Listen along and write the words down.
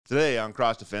Today on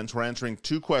Cross Defense, we're answering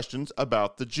two questions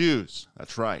about the Jews.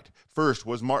 That's right. First,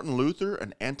 was Martin Luther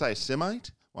an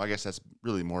anti-Semite? Well, I guess that's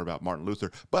really more about Martin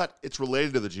Luther, but it's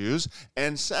related to the Jews.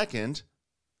 And second,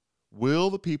 will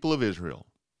the people of Israel,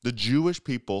 the Jewish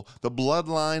people, the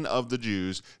bloodline of the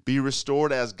Jews, be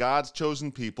restored as God's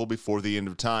chosen people before the end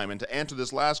of time? And to answer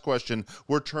this last question,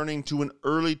 we're turning to an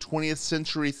early 20th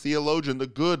century theologian, the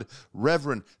good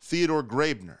Reverend Theodore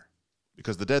Graebner.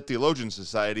 Because the Dead Theologian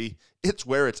Society, it's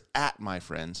where it's at, my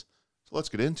friends. So let's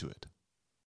get into it.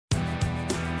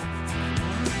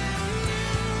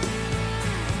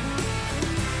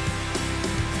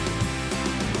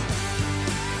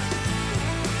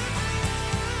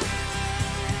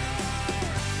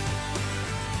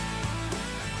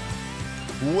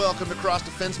 Welcome to Cross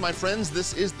Defense, my friends.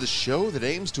 This is the show that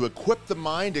aims to equip the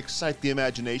mind, excite the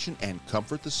imagination, and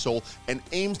comfort the soul, and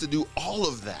aims to do all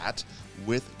of that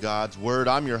with God's Word.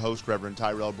 I'm your host, Reverend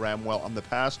Tyrell Bramwell. I'm the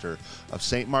pastor of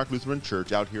St. Mark Lutheran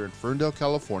Church out here in Ferndale,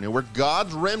 California, where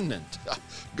God's remnant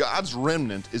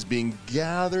is being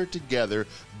gathered together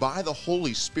by the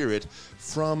Holy Spirit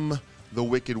from the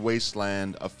wicked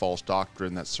wasteland of false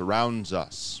doctrine that surrounds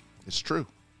us. It's true.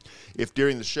 If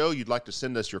during the show you'd like to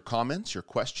send us your comments, your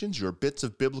questions, your bits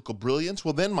of biblical brilliance,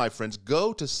 well then, my friends,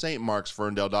 go to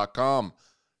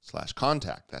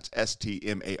stmarksferndale.com/contact. That's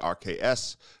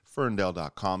STMARKS,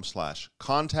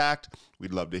 ferndale.com/contact.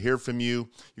 We'd love to hear from you.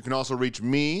 You can also reach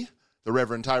me, the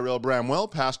Reverend Tyrell Bramwell,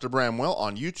 Pastor Bramwell,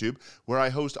 on YouTube, where I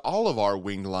host all of our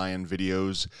Winged Lion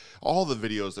videos, all the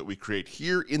videos that we create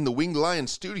here in the Winged Lion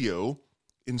studio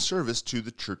in service to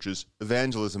the church's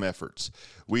evangelism efforts.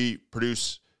 We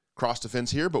produce Cross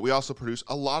Defense here, but we also produce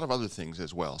a lot of other things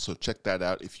as well. So check that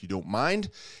out if you don't mind.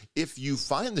 If you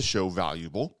find the show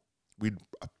valuable, we'd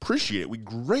appreciate it. We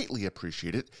greatly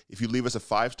appreciate it if you leave us a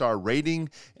 5-star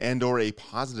rating and or a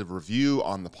positive review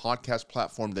on the podcast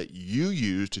platform that you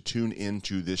use to tune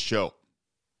into this show.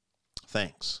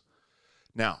 Thanks.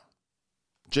 Now,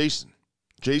 Jason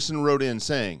wrote in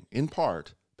saying, in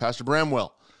part, Pastor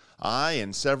Bramwell, I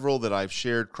and several that I've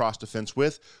shared Cross Defense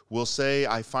with will say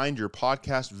I find your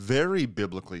podcast very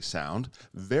biblically sound,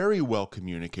 very well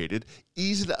communicated,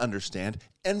 easy to understand,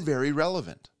 and very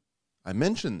relevant. I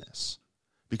mention this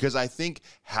because I think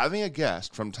having a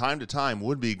guest from time to time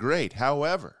would be great.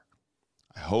 However,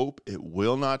 I hope it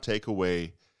will not take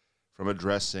away from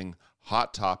addressing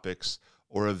hot topics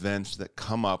or events that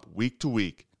come up week to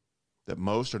week that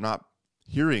most are not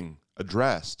hearing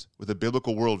addressed with a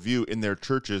biblical worldview in their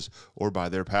churches or by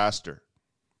their pastor.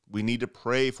 We need to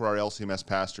pray for our LCMS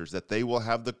pastors that they will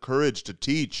have the courage to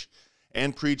teach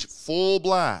and preach full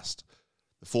blast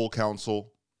the full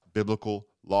counsel, biblical,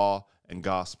 law, and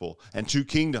gospel, and two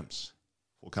kingdoms,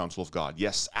 full counsel of God.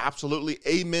 Yes, absolutely.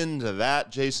 Amen to that,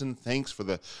 Jason. Thanks for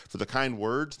the kind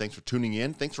words. Thanks for tuning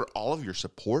in. Thanks for all of your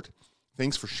support.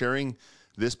 Thanks for sharing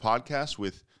this podcast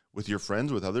with your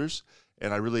friends, with others.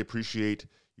 And I really appreciate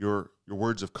your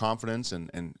words of confidence, and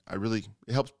it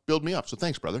helps build me up. So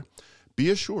thanks, brother.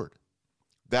 Be assured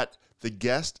that the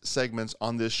guest segments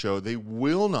on this show, they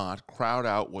will not crowd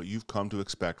out what you've come to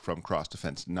expect from Cross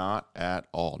Defense. Not at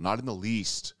all. Not in the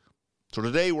least. So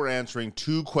today we're answering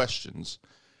two questions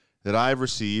that I've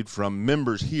received from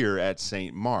members here at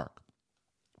St. Mark.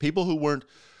 People who weren't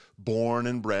born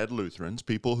and bred Lutherans,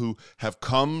 people who have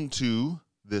come to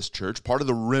this church, part of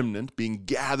the remnant, being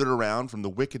gathered around from the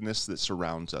wickedness that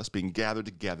surrounds us, being gathered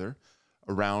together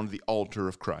around the altar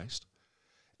of Christ.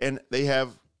 And they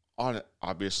have,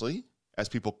 obviously, as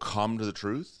people come to the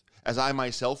truth, as I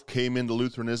myself came into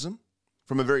Lutheranism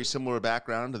from a very similar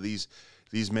background to these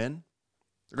men,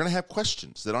 they're going to have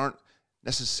questions that aren't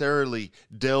necessarily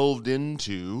delved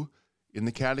into in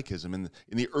the catechism, in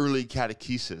the early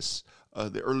catechesis,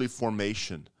 the early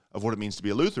formation of what it means to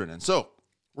be a Lutheran. And so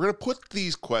we're going to put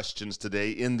these questions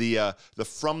today in the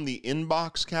from the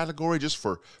inbox category, just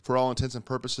for all intents and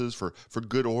purposes, for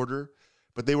good order,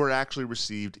 but they were actually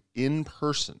received in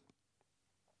person.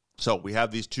 So we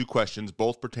have these two questions,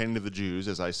 both pertaining to the Jews,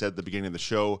 as I said at the beginning of the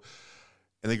show,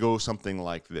 and they go something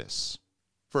like this.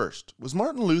 First, was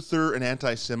Martin Luther an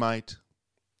anti-Semite?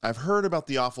 I've heard about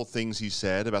the awful things he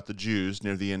said about the Jews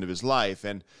near the end of his life,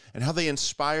 and how they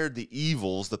inspired the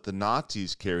evils that the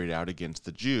Nazis carried out against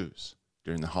the Jews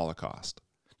during the Holocaust.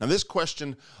 Now, this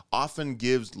question often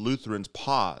gives Lutherans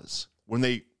pause when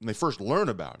they first learn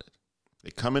about it. They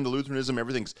come into Lutheranism,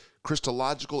 everything's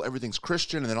Christological, everything's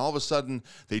Christian, and then all of a sudden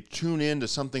they tune in to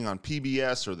something on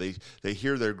PBS, or they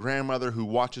hear their grandmother who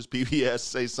watches PBS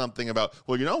say something about,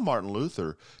 well, Martin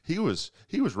Luther, he was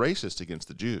racist against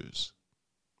the Jews.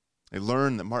 They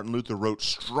learn that Martin Luther wrote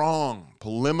strong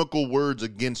polemical words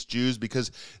against Jews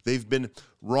because they've been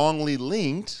wrongly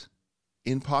linked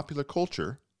in popular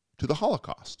culture to the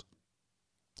Holocaust.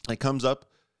 It comes up,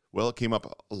 well, it came up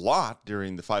a lot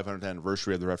during the 500th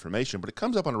anniversary of the Reformation, but it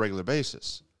comes up on a regular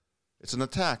basis. It's an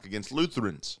attack against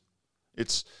Lutherans.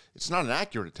 It's not an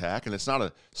accurate attack, and it's not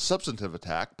a substantive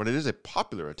attack, but it is a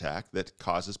popular attack that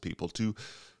causes people to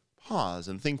pause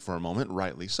and think for a moment,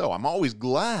 rightly so. I'm always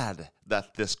glad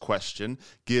that this question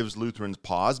gives Lutherans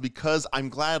pause, because I'm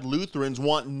glad Lutherans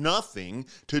want nothing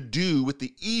to do with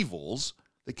the evils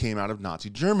that came out of Nazi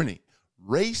Germany.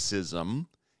 Racism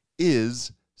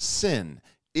is sin.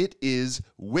 It is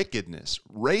wickedness.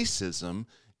 Racism,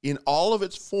 in all of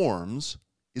its forms,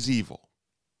 is evil.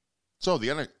 So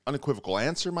the unequivocal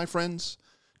answer, my friends,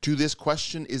 to this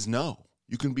question is no.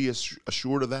 You can be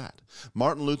assured of that.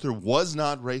 Martin Luther was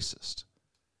not racist.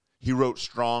 He wrote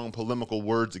strong polemical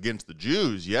words against the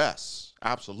Jews, yes,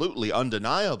 absolutely,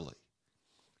 undeniably.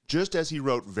 Just as he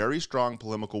wrote very strong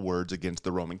polemical words against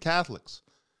the Roman Catholics,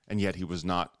 and yet he was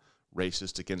not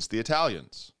racist against the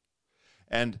Italians.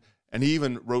 And he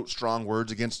even wrote strong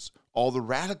words against all the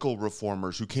radical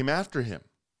reformers who came after him.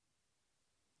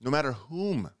 No matter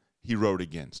whom he wrote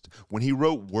against. When he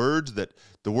wrote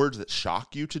the words that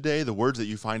shock you today, the words that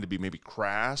you find to be maybe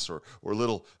crass or a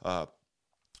little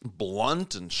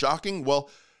blunt and shocking,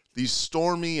 well, these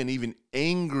stormy and even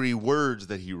angry words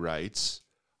that he writes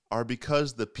are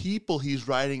because the people he's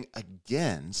writing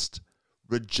against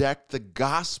reject the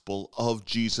gospel of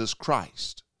Jesus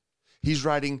Christ. He's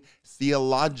writing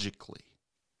theologically.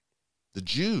 The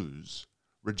Jews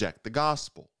reject the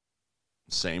gospel.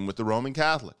 Same with the Roman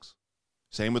Catholics.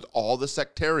 Same with all the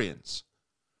sectarians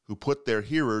who put their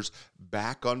hearers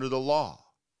back under the law.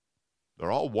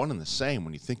 They're all one and the same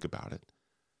when you think about it.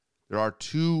 There are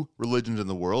two religions in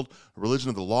the world, a religion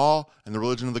of the law and the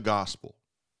religion of the gospel.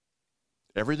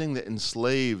 Everything that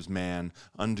enslaves man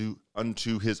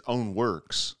unto his own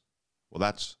works, well,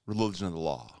 that's religion of the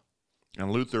law. And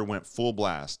Luther went full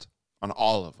blast on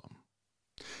all of them.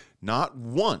 Not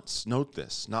once, note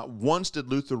this, not once did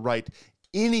Luther write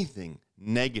anything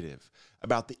negative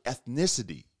about the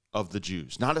ethnicity of the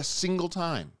Jews. Not a single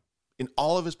time in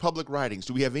all of his public writings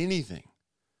do we have anything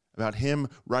about him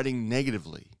writing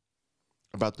negatively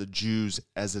about the Jews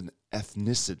as an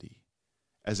ethnicity,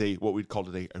 as what we'd call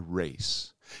today a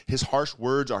race. His harsh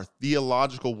words are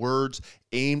theological words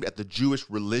aimed at the Jewish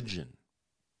religion.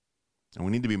 And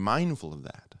we need to be mindful of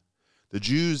that. The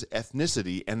Jews'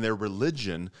 ethnicity and their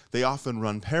religion, they often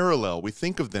run parallel. We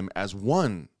think of them as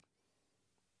one,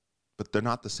 but they're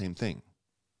not the same thing.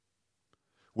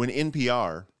 When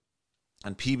NPR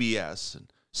and PBS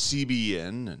and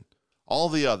CBN and all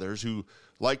the others who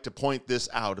like to point this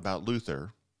out about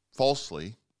Luther,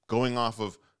 falsely, going off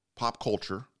of pop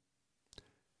culture,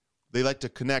 they like to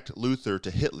connect Luther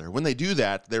to Hitler. When they do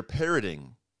that, they're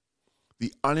parroting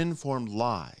the uninformed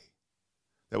lie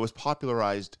that was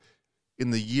popularized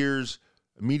in the years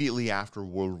immediately after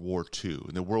World War II,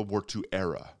 in the World War II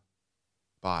era,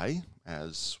 by,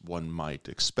 as one might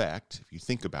expect, if you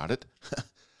think about it,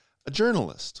 a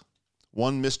journalist,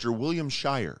 one Mr. William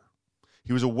Shire.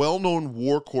 He was a well-known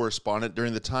war correspondent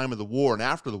during the time of the war, and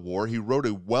after the war, he wrote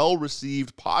a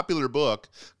well-received popular book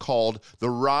called The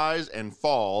Rise and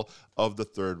Fall of the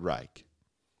Third Reich,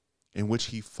 in which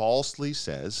he falsely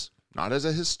says, not as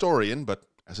a historian, but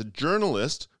as a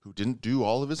journalist who didn't do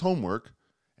all of his homework,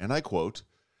 and I quote,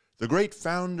 "The great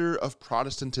founder of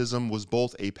Protestantism was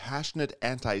both a passionate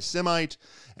anti-Semite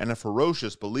and a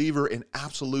ferocious believer in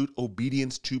absolute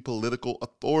obedience to political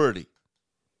authority."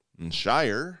 And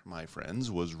Shire, my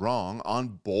friends, was wrong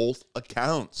on both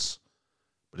accounts.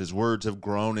 But his words have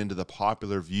grown into the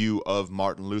popular view of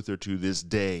Martin Luther to this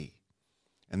day.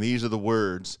 And these are the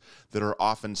words that are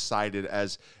often cited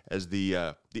as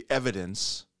the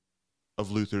evidence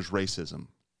of Luther's racism.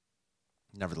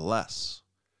 Nevertheless,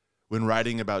 when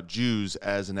writing about Jews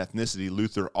as an ethnicity,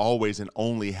 Luther always and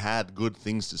only had good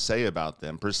things to say about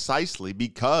them, precisely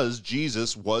because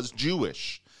Jesus was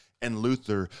Jewish, and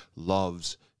Luther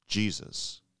loves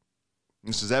Jesus.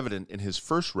 This is evident in his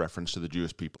first reference to the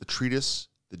Jewish people, the treatise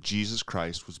that Jesus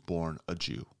Christ was born a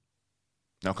Jew.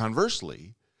 Now,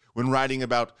 conversely, when writing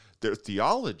about their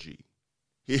theology,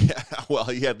 he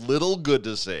had little good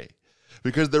to say,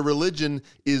 because their religion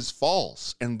is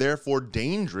false and therefore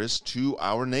dangerous to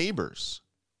our neighbors.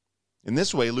 In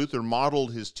this way, Luther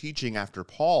modeled his teaching after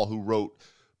Paul, who wrote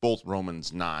both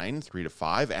Romans 9,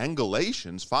 3-5, and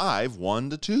Galatians 5,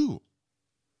 1-2.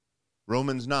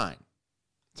 Romans 9,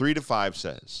 3-5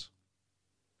 says,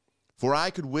 "For I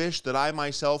could wish that I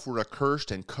myself were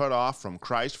accursed and cut off from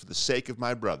Christ for the sake of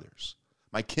my brothers.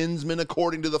 my kinsmen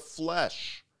according to the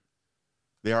flesh.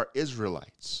 They are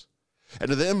Israelites. And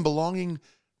to them belonging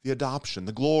the adoption,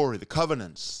 the glory, the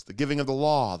covenants, the giving of the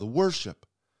law, the worship,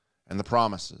 and the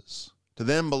promises. To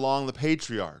them belong the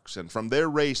patriarchs, and from their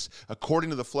race,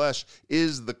 according to the flesh,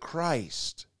 is the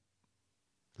Christ,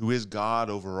 who is God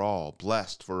over all,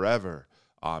 blessed forever.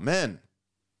 Amen.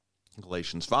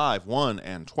 Galatians 5, 1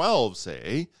 and 12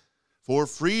 say, "For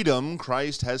freedom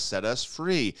Christ has set us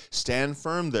free. Stand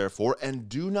firm, therefore, and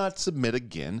do not submit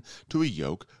again to a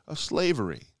yoke of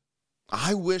slavery."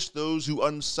 I wish those who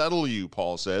unsettle you,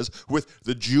 Paul says, with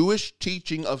the Jewish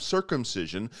teaching of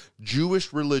circumcision,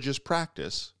 Jewish religious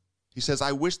practice, he says,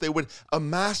 I wish they would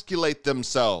emasculate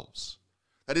themselves.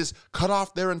 That is, cut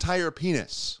off their entire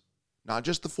penis, not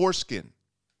just the foreskin.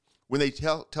 When they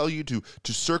tell you to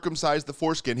circumcise the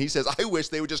foreskin, he says, I wish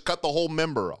they would just cut the whole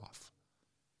member off.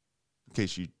 In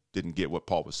case you didn't get what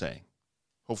Paul was saying.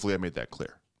 Hopefully I made that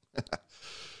clear.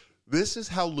 This is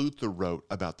how Luther wrote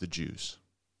about the Jews.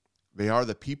 They are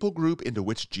the people group into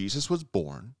which Jesus was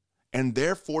born, and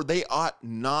therefore they ought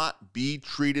not be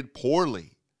treated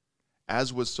poorly,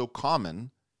 as was so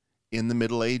common in the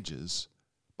Middle Ages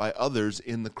by others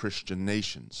in the Christian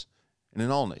nations and in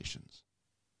all nations.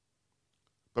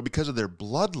 But because of their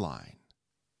bloodline,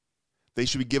 they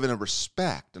should be given a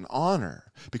respect and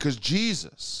honor because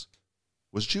Jesus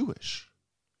was Jewish.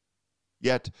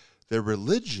 Yet their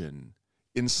religion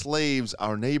enslaves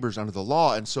our neighbors under the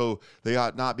law, and so they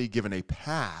ought not be given a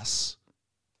pass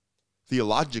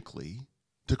theologically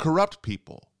to corrupt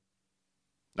people.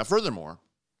 Now, furthermore,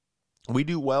 we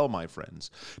do well, my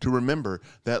friends, to remember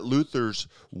that Luther's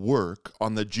work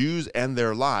on the Jews and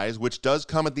their lies, which does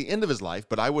come at the end of his life,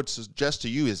 but I would suggest to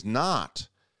you is not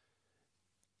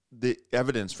the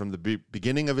evidence from the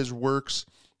beginning of his works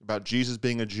about Jesus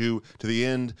being a Jew to the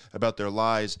end about their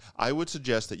lies. I would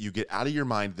suggest that you get out of your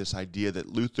mind this idea that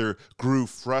Luther grew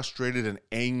frustrated and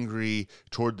angry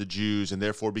toward the Jews and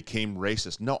therefore became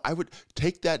racist. No, I would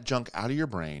take that junk out of your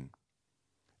brain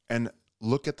and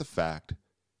look at the fact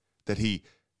that he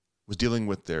was dealing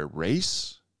with their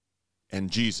race and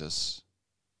Jesus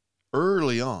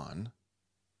early on,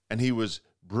 and he was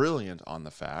brilliant on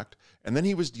the fact, and then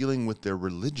he was dealing with their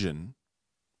religion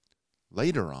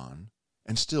later on,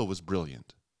 and still was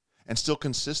brilliant and still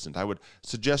consistent. I would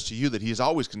suggest to you that he is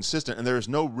always consistent, and there is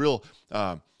no real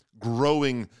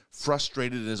growing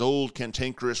frustrated in his old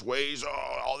cantankerous ways.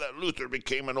 Oh, that Luther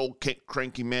became an old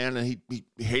cranky man, and he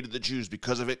hated the Jews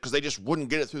because of it, because they just wouldn't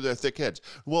get it through their thick heads.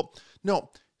 Well,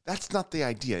 no, that's not the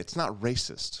idea. It's not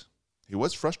racist. He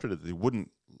was frustrated that they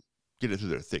wouldn't get it through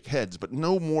their thick heads, but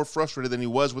no more frustrated than he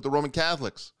was with the Roman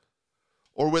Catholics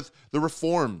or with the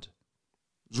Reformed,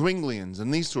 Zwinglians,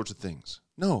 and these sorts of things.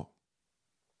 No.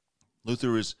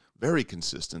 Luther is very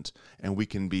consistent, and we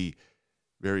can be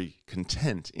very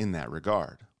content in that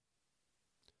regard.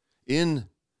 In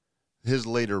his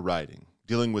later writing,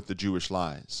 dealing with the Jewish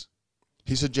lies,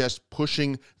 he suggests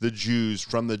pushing the Jews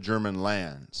from the German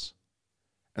lands,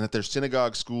 and that their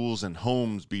synagogue, schools, and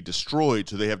homes be destroyed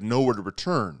so they have nowhere to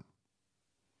return.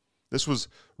 This was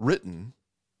written,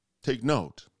 take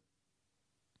note,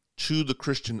 to the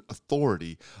Christian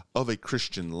authority of a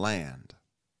Christian land.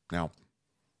 Now,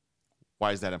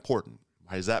 why is that important?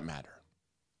 Why does that matter?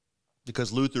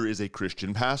 Because Luther is a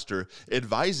Christian pastor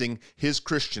advising his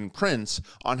Christian prince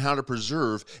on how to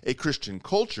preserve a Christian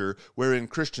culture wherein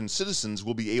Christian citizens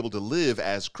will be able to live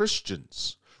as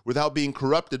Christians without being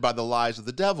corrupted by the lies of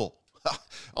the devil.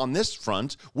 On this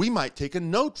front, we might take a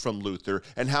note from Luther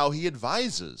and how he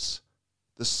advises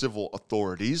the civil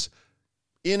authorities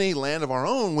in a land of our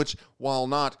own, which, while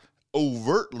not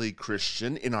overtly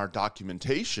Christian in our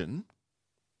documentation,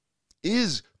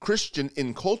 is Christian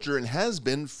in culture and has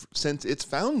been since its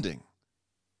founding.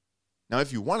 Now,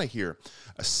 if you want to hear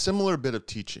a similar bit of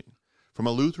teaching from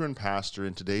a Lutheran pastor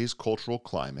in today's cultural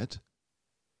climate,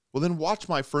 well, then watch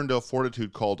my Ferndale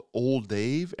Fortitude called Old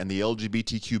Dave and the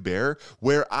LGBTQ Bear,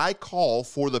 where I call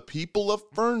for the people of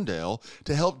Ferndale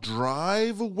to help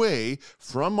drive away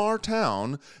from our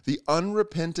town the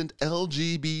unrepentant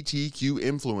LGBTQ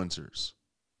influencers.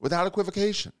 Without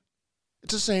equivocation.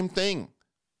 It's the same thing.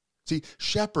 See,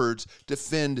 shepherds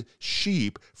defend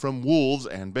sheep from wolves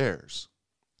and bears.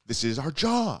 This is our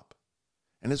job.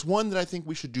 And it's one that I think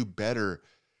we should do better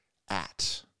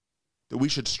at, that we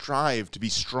should strive to be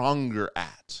stronger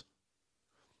at.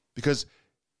 Because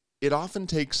it often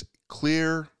takes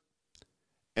clear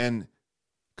and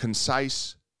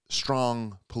concise,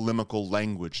 strong polemical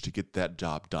language to get that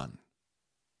job done.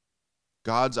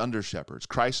 God's under-shepherds,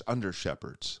 Christ's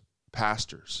under-shepherds,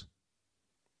 pastors,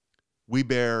 we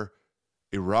bear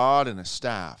a rod and a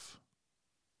staff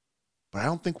but I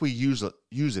don't think we use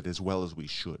it as well as we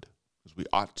should, as we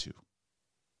ought to.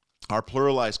 Our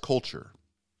pluralized culture,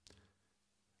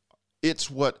 it's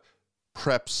what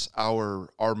preps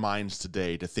our minds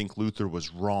today to think Luther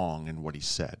was wrong in what he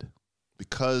said,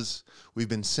 because we've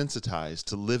been sensitized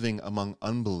to living among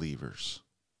unbelievers.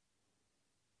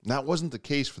 And that wasn't the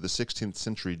case for the 16th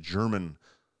century German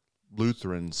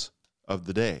Lutherans of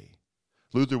the day.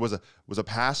 Luther was a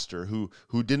pastor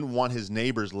who didn't want his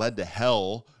neighbors led to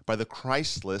hell by the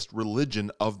Christless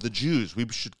religion of the Jews. We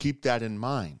should keep that in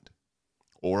mind.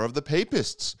 Or of the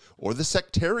papists, or the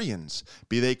sectarians,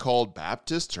 be they called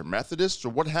Baptists or Methodists or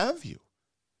what have you.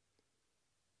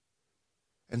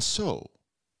 And so,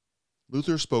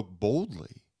 Luther spoke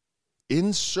boldly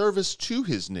in service to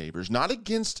his neighbors, not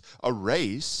against a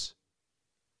race,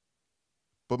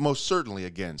 but most certainly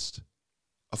against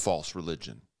a false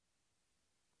religion.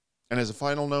 And as a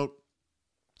final note,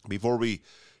 before we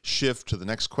shift to the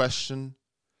next question,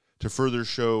 to further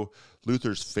show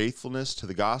Luther's faithfulness to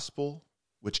the gospel,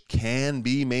 which can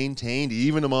be maintained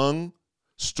even among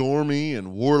stormy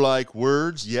and warlike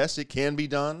words. Yes, it can be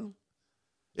done.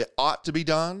 It ought to be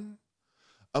done.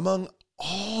 Among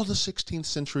all the 16th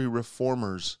century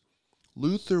reformers,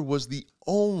 Luther was the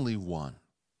only one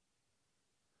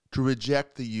to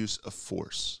reject the use of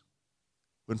force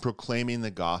when proclaiming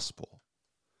the gospel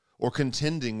or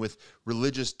contending with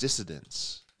religious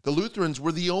dissidents. The Lutherans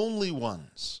were the only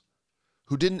ones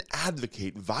who didn't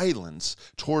advocate violence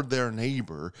toward their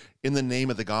neighbor in the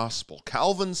name of the gospel.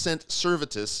 Calvin sent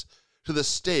Servetus to the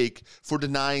stake for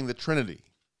denying the Trinity.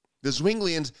 The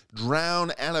Zwinglians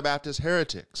drowned Anabaptist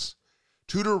heretics.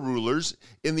 Tudor rulers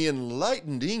in the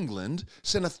enlightened England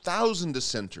sent 1,000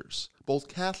 dissenters, both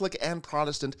Catholic and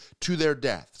Protestant, to their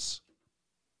deaths.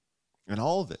 And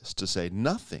all this to say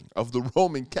nothing of the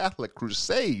Roman Catholic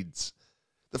Crusades,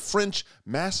 the French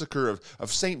massacre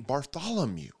of St.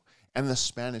 Bartholomew, and the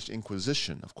Spanish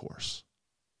Inquisition, of course.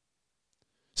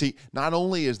 See, not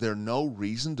only is there no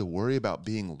reason to worry about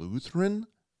being Lutheran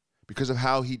because of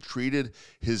how he treated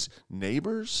his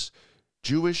neighbors,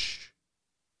 Jewish,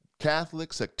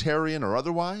 Catholic, sectarian, or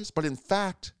otherwise, but in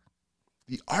fact,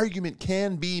 the argument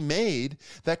can be made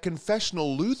that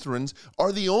confessional Lutherans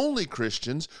are the only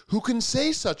Christians who can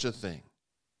say such a thing.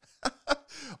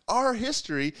 Our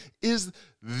history is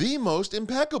the most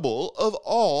impeccable of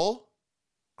all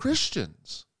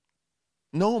Christians.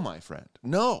 No, my friend,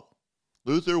 no.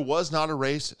 Luther was not a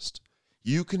racist.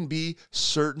 You can be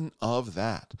certain of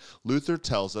that. Luther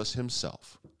tells us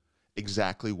himself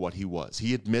exactly what he was.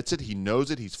 He admits it, he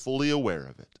knows it, he's fully aware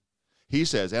of it. He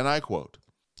says, and I quote,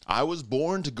 "I was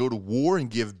born to go to war and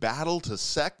give battle to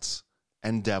sects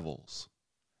and devils.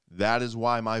 That is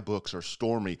why my books are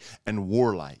stormy and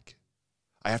warlike.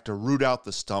 I have to root out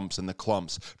the stumps and the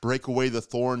clumps, break away the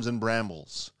thorns and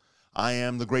brambles. I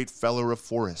am the great feller of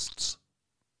forests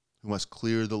who must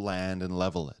clear the land and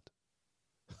level it."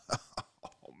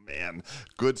 Oh, man,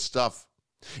 good stuff.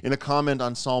 In a comment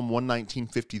on Psalm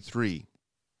 119:53,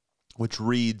 which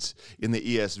reads in the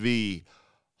ESV,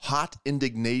 "Hot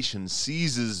indignation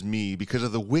seizes me because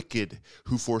of the wicked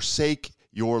who forsake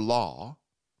your law,"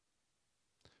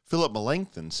 Philip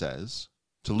Melanchthon says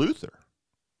to Luther,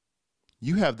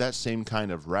 "You have that same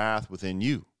kind of wrath within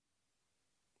you,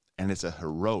 and it's a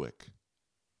heroic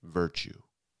virtue."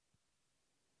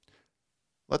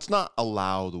 Let's not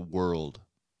allow the world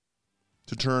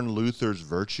to turn Luther's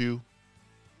virtue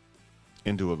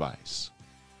into a vice.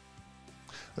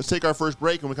 Let's take our first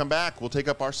break. When we come back, we'll take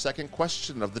up our second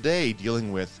question of the day,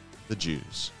 dealing with the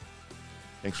Jews.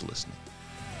 Thanks for listening.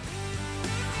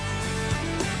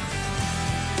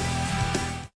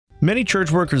 Many church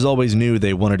workers always knew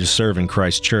they wanted to serve in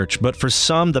Christ's church, but for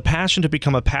some, the passion to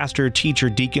become a pastor, teacher,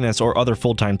 deaconess, or other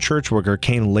full-time church worker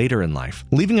came later in life.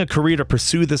 Leaving a career to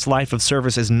pursue this life of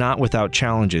service is not without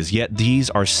challenges, yet these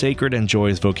are sacred and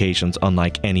joyous vocations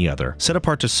unlike any other. Set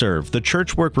apart to serve, the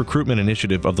Church Work Recruitment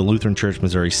Initiative of the Lutheran Church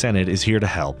Missouri Synod is here to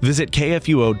help. Visit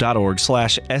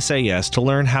kfuo.org/SAS to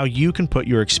learn how you can put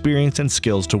your experience and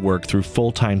skills to work through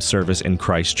full-time service in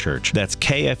Christ's church. That's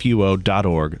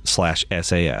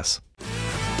kfuo.org/SAS.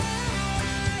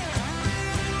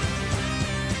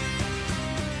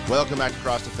 Welcome back to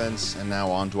Cross Defense, and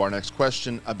now on to our next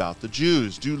question about the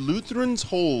Jews. Do Lutherans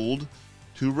hold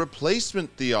to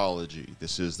replacement theology?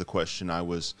 This is the question I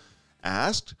was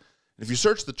asked. If you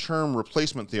search the term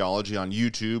replacement theology on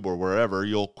YouTube or wherever,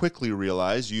 you'll quickly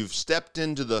realize you've stepped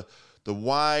into the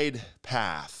wide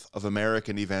path of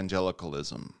American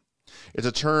evangelicalism. It's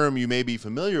a term you may be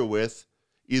familiar with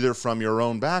either from your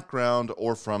own background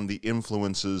or from the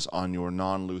influences on your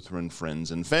non-Lutheran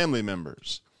friends and family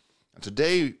members.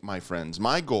 Today, my friends,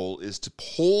 my goal is to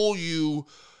pull you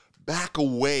back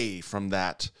away from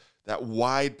that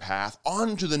wide path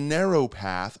onto the narrow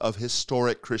path of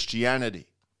historic Christianity,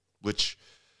 which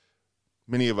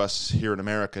many of us here in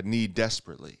America need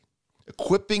desperately.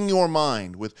 Equipping your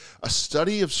mind with a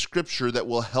study of Scripture that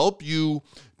will help you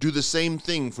do the same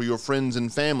thing for your friends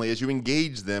and family as you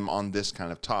engage them on this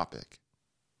kind of topic.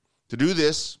 To do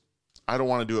this, I don't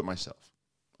want to do it myself.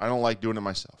 I don't like doing it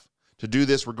myself. To do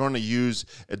this, we're going to use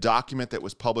a document that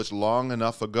was published long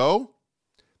enough ago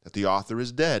that the author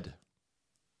is dead.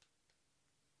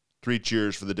 3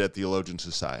 cheers for the Dead Theologian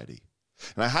Society.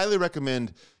 And I highly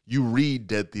recommend you read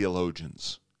Dead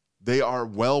Theologians. They are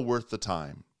well worth the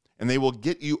time, and they will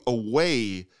get you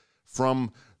away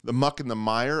from the muck and the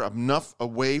mire, enough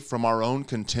away from our own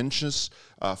contentious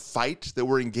fight that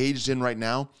we're engaged in right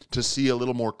now to see a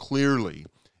little more clearly.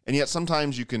 And yet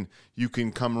sometimes you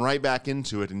can come right back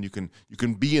into it, and you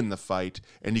can be in the fight,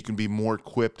 and you can be more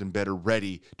equipped and better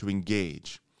ready to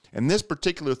engage. And this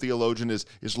particular theologian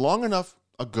is long enough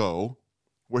ago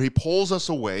where he pulls us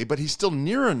away, but he's still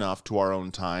near enough to our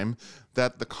own time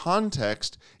that the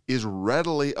context is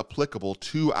readily applicable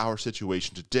to our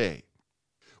situation today.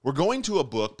 We're going to a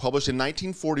book published in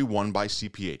 1941 by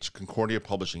CPH, Concordia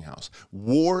Publishing House,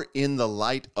 War in the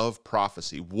Light of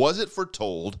Prophecy. Was it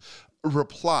foretold? A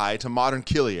reply to modern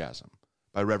Chiliasm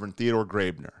by Reverend Theodore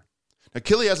Graebner. Now,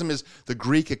 Chiliasm is the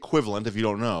Greek equivalent, if you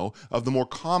don't know, of the more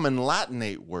common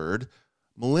Latinate word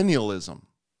millennialism.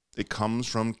 It comes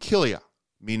from Chilia,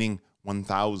 meaning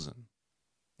 1,000.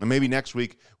 And maybe next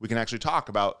week we can actually talk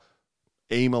about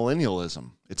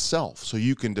amillennialism itself, so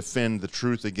you can defend the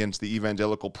truth against the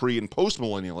evangelical pre- and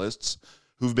post-millennialists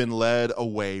who've been led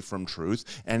away from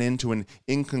truth and into an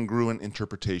incongruent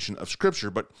interpretation of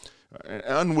Scripture, but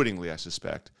unwittingly, I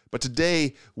suspect. But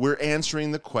today, we're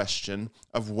answering the question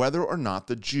of whether or not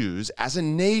the Jews, as a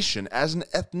nation, as an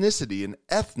ethnicity, an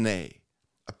ethne,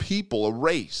 a people, a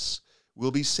race,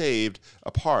 will be saved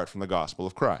apart from the gospel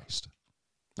of Christ.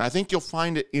 And I think you'll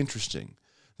find it interesting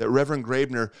that Reverend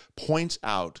Graebner points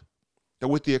out that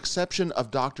with the exception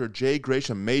of Dr. J.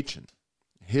 Gresham Machen,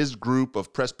 his group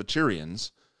of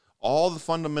Presbyterians, all the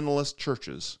fundamentalist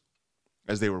churches,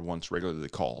 as they were once regularly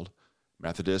called,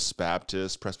 Methodists,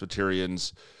 Baptists,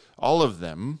 Presbyterians, all of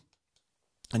them,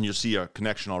 and you'll see a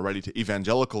connection already to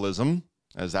evangelicalism,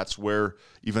 as that's where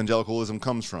evangelicalism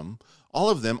comes from, all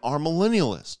of them are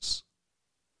millennialists.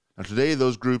 Now, today,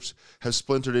 those groups have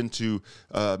splintered into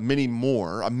many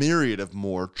more, a myriad of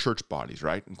more church bodies,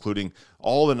 right? Including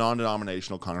all the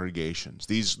non-denominational congregations.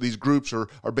 These groups are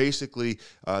basically,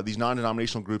 these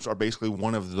non-denominational groups are basically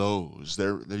one of those.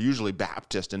 They're usually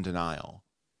Baptist in denial.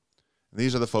 And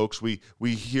these are the folks we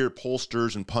hear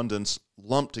pollsters and pundits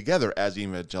lump together as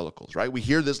evangelicals, right? We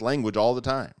hear this language all the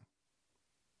time.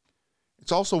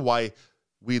 It's also why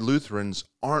we Lutherans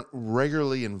aren't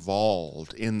regularly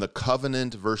involved in the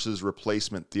covenant versus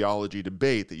replacement theology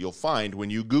debate that you'll find when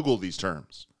you Google these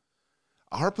terms.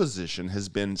 Our position has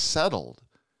been settled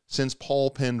since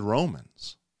Paul penned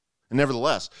Romans. And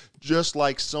nevertheless, just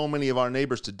like so many of our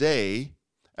neighbors today,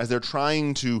 as they're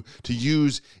trying to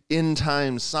use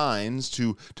end-time signs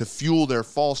to fuel their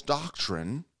false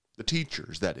doctrine, the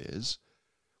teachers, that is,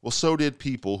 well, so did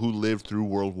people who lived through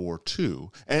World War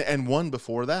II and one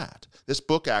before that. This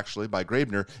book, actually, by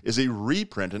Graebner, is a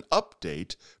reprint, an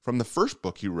update from the first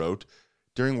book he wrote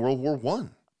during World War I.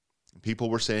 People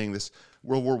were saying this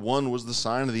World War I was the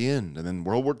sign of the end, and then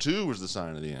World War II was the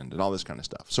sign of the end, and all this kind of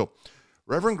stuff. So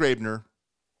Reverend Graebner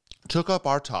took up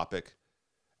our topic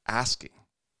asking,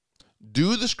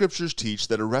 do the Scriptures teach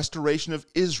that a restoration of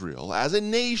Israel as a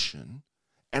nation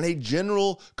and a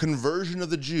general conversion of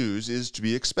the Jews is to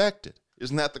be expected?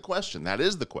 Isn't that the question? That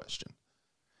is the question.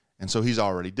 And so he's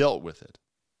already dealt with it.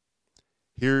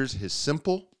 Here's his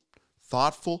simple,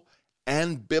 thoughtful,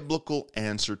 and biblical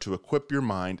answer to equip your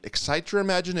mind, excite your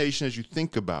imagination as you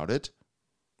think about it,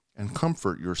 and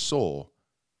comfort your soul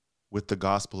with the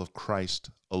gospel of Christ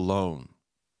alone.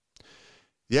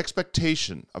 The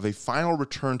expectation of a final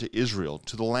return to Israel,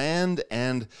 to the land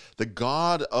and the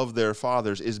God of their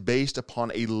fathers, is based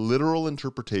upon a literal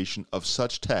interpretation of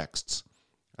such texts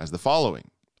as the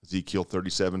following. Ezekiel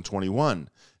 37:21.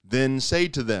 Then say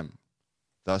to them,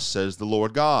 thus says the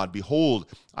Lord God, behold,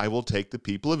 I will take the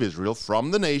people of Israel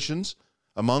from the nations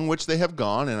among which they have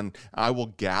gone, and I will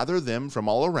gather them from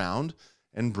all around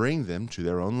and bring them to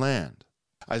their own land.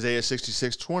 Isaiah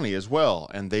 66:20 as well,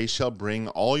 and they shall bring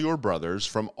all your brothers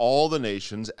from all the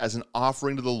nations as an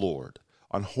offering to the Lord,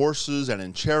 on horses and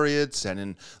in chariots and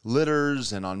in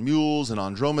litters and on mules and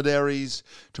on dromedaries,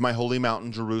 to my holy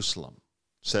mountain Jerusalem,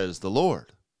 says the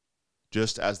Lord.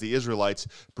 just as the Israelites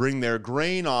bring their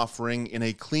grain offering in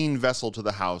a clean vessel to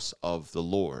the house of the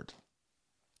Lord.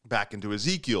 Back into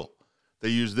Ezekiel, they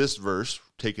use this verse,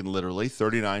 taken literally,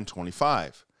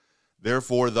 39:25.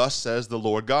 Therefore, thus says the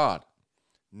Lord God,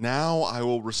 now I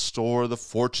will restore the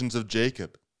fortunes of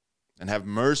Jacob and have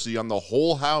mercy on the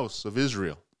whole house of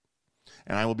Israel,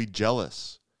 and I will be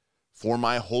jealous for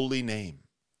my holy name.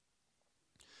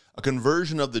 A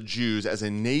conversion of the Jews as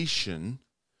a nation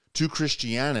to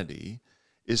Christianity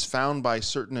is found by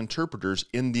certain interpreters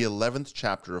in the 11th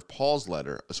chapter of Paul's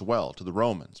letter as well to the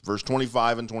Romans, verse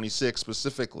 25 and 26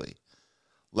 specifically.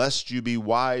 Lest you be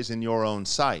wise in your own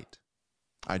sight,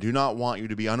 I do not want you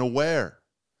to be unaware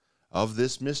of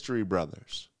this mystery,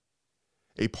 brothers.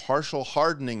 A partial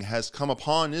hardening has come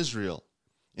upon Israel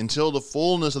until the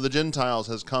fullness of the Gentiles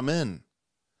has come in.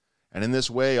 And in this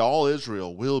way all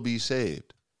Israel will be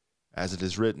saved, as it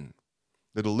is written.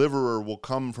 The deliverer will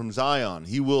come from Zion.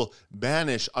 He will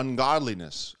banish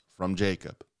ungodliness from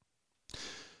Jacob.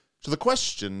 So the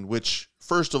question which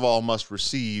first of all must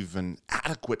receive an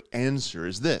adequate answer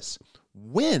is this.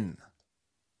 When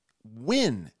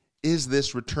is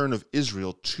this return of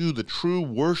Israel to the true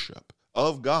worship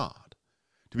of God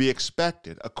to be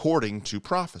expected according to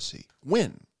prophecy?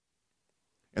 When?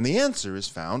 And the answer is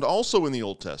found also in the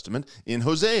Old Testament in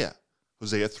Hosea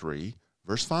 3,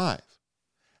 verse 5.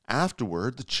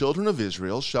 Afterward, the children of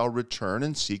Israel shall return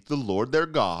and seek the Lord their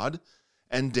God,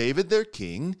 and David their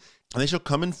king, and they shall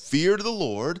come in fear to the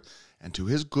Lord and to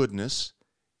his goodness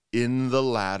in the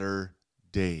latter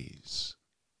days.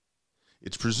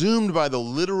 It's presumed by the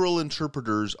literal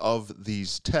interpreters of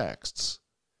these texts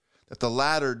that the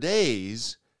latter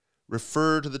days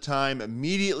refer to the time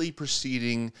immediately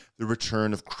preceding the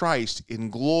return of Christ in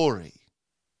glory.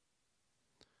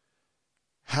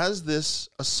 Does this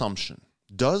assumption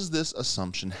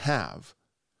have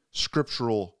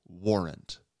scriptural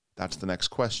warrant? That's the next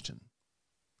question.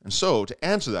 And so, to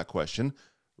answer that question,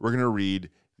 we're going to read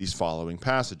these following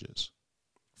passages.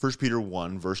 1 Peter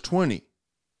 1, verse 20.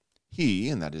 He,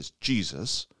 and that is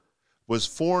Jesus, was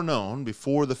foreknown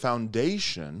before the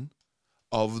foundation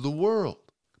of the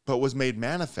world, but was made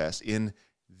manifest in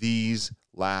these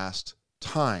last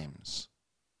times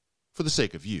for the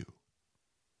sake of you.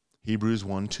 Hebrews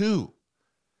 1, 2.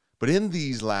 But in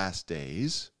these last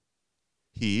days,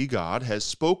 he, God, has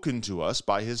spoken to us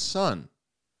by his Son,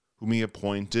 whom he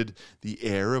appointed the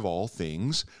heir of all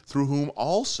things, through whom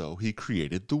also he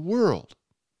created the world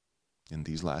in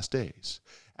these last days.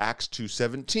 Acts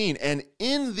 2:17, and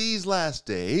in these last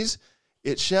days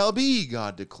it shall be,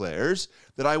 God declares,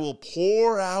 that I will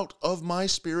pour out of my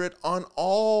Spirit on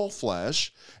all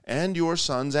flesh, and your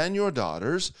sons and your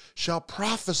daughters shall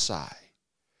prophesy,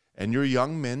 and your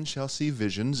young men shall see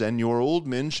visions, and your old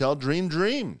men shall dream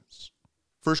dreams.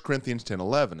 1 Corinthians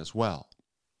 10:11 as well.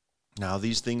 Now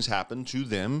these things happened to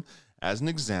them as an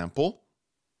example,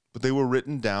 but they were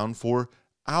written down for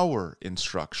our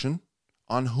instruction,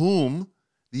 on whom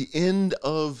the end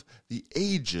of the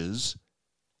ages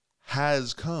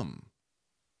has come.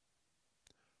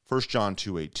 1 John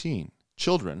 2:18.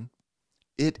 Children,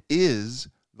 it is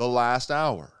the last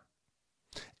hour.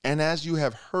 And as you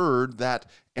have heard that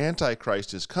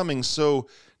Antichrist is coming, so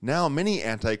now many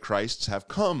Antichrists have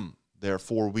come.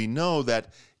 Therefore, we know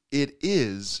that it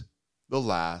is the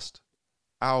last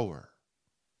hour.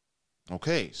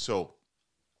 Okay, so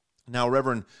now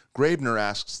Reverend Graebner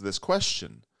asks this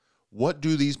question. What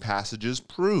do these passages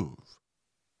prove?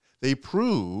 They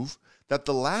prove that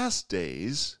the last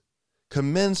days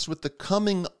commence with the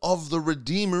coming of the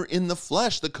Redeemer in the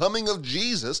flesh. The coming of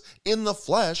Jesus in the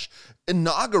flesh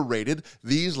inaugurated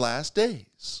these last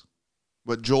days.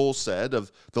 What Joel said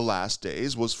of the last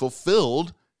days was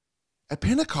fulfilled at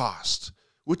Pentecost,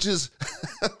 which is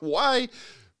why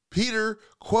Peter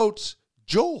quotes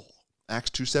Joel, Acts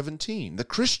 2:17. The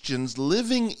Christians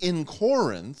living in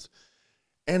Corinth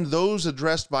and those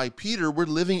addressed by Peter were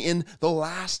living in the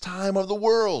last time of the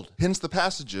world. Hence the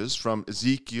passages from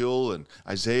Ezekiel and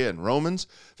Isaiah and Romans,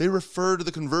 they refer to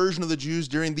the conversion of the Jews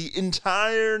during the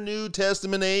entire New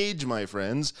Testament age, my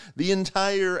friends. The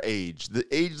entire age, the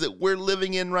age that we're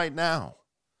living in right now.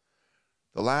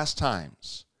 The last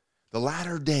times, the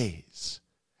latter days,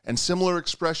 and similar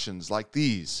expressions like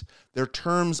these, they're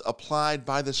terms applied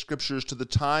by the scriptures to the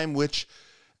time which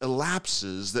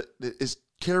elapses, that is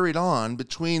carried on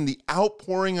between the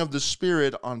outpouring of the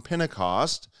Spirit on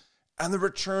Pentecost and the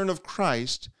return of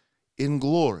Christ in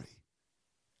glory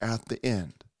at the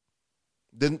end.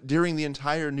 Then, during the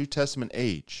entire New Testament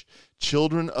age,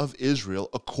 children of Israel,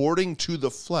 according to the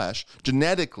flesh,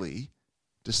 genetically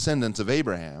descendants of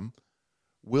Abraham,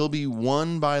 will be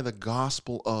won by the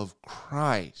gospel of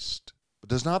Christ But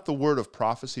does not the word of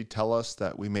prophecy tell us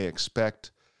that we may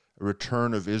expect a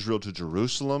return of Israel to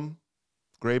Jerusalem?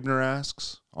 Graebner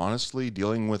asks, honestly,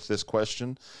 dealing with this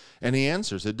question. And he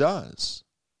answers, it does.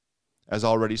 As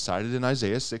already cited in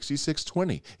Isaiah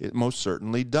 66:20, it most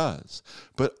certainly does.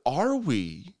 But are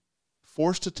we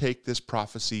forced to take this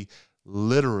prophecy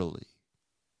literally?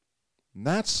 And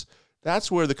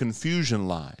that's where the confusion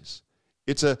lies.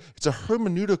 It's a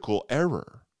hermeneutical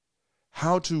error.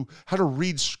 How to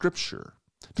read Scripture,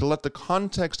 to let the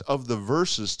context of the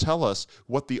verses tell us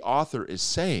what the author is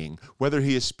saying, whether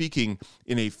he is speaking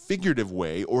in a figurative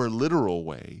way or a literal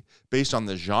way, based on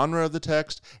the genre of the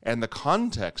text and the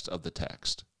context of the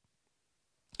text.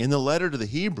 In the letter to the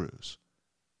Hebrews,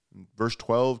 verse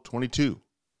 12-22,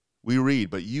 we read,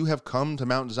 "But you have come to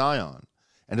Mount Zion,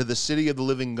 and to the city of the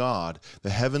living God, the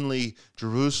heavenly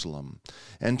Jerusalem,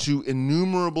 and to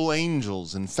innumerable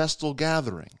angels in festal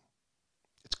gathering."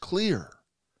 It's clear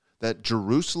that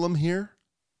Jerusalem here,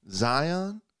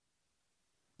 Zion,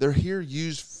 they're here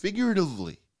used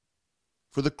figuratively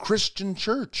for the Christian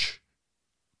church.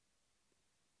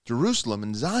 Jerusalem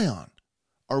and Zion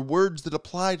are words that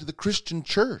apply to the Christian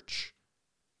church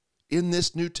in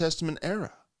this New Testament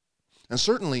era. And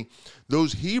certainly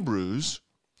those Hebrews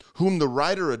whom the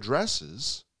writer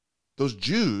addresses, those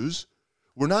Jews,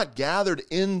 were not gathered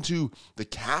into the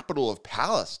capital of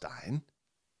Palestine.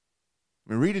 I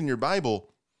mean, read in your Bible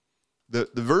the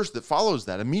verse that follows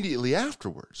that immediately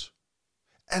afterwards.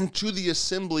 "And to the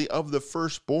assembly of the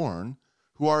firstborn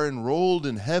who are enrolled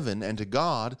in heaven, and to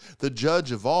God, the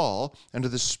judge of all, and to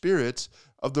the spirits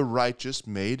of the righteous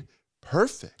made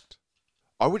perfect."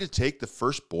 Are we to take the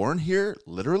firstborn here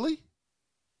literally?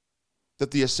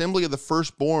 That the assembly of the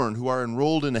firstborn who are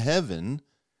enrolled in heaven,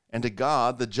 and to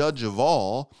God, the judge of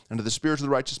all, and to the spirits of the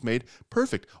righteous made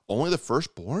perfect. Only the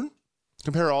firstborn?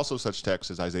 Compare also such texts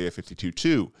as Isaiah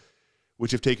 52:2,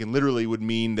 which if taken literally would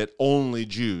mean that only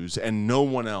Jews and no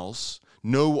one else,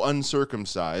 no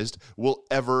uncircumcised, will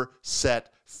ever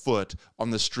set foot on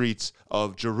the streets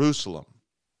of Jerusalem.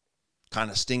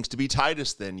 Kind of stinks to be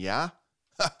Titus then, yeah?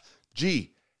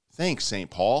 Gee, thanks,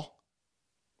 St. Paul.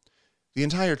 The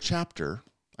entire chapter,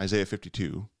 Isaiah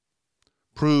 52,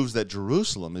 proves that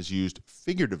Jerusalem is used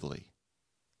figuratively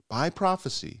by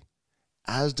prophecy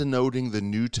as denoting the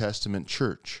New Testament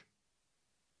church,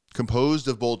 composed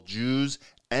of both Jews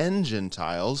and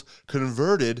Gentiles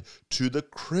converted to the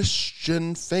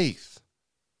Christian faith,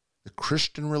 the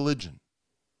Christian religion,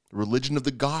 the religion of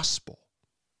the gospel.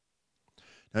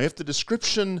 Now, if the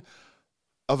description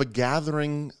of a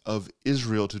gathering of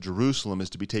Israel to Jerusalem is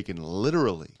to be taken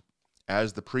literally,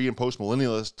 as the pre- and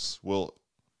post-millennialists will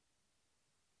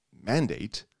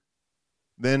mandate,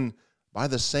 then by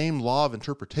the same law of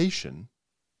interpretation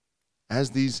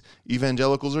as these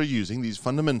evangelicals are using, these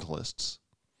fundamentalists,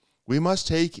 we must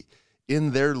take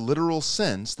in their literal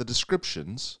sense the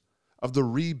descriptions of the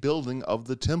rebuilding of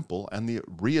the temple and the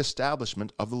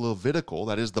reestablishment of the Levitical,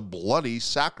 that is, the bloody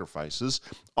sacrifices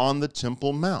on the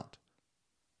Temple Mount.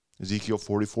 Ezekiel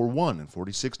 44:1 and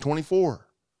 46:24.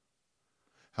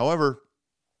 However,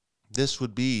 this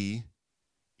would be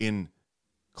in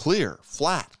clear,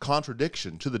 flat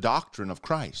contradiction to the doctrine of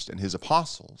Christ and his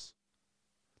apostles,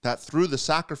 that through the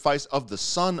sacrifice of the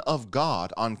Son of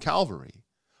God on Calvary,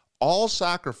 all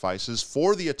sacrifices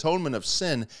for the atonement of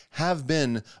sin have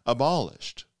been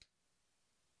abolished.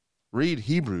 Read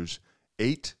Hebrews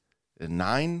 8 and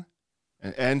 9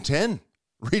 and 10.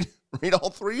 Read all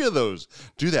three of those.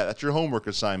 Do that. That's your homework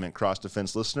assignment,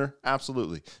 cross-defense listener.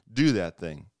 Absolutely. Do that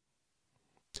thing.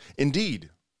 Indeed,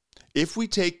 if we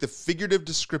take the figurative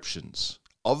descriptions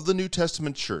of the New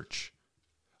Testament church,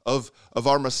 of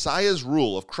our Messiah's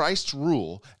rule, of Christ's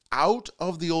rule, out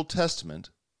of the Old Testament,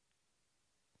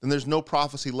 then there's no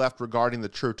prophecy left regarding the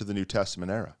church of the New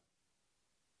Testament era.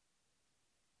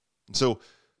 And so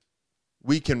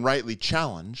we can rightly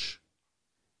challenge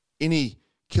any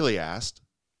chiliast,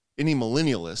 any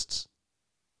millennialists,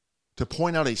 to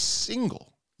point out a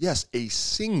single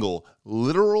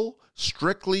literal,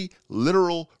 strictly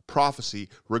literal prophecy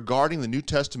regarding the New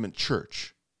Testament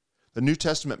church, the New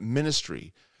Testament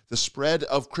ministry, the spread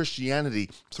of Christianity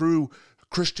through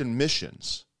Christian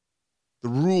missions, the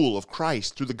rule of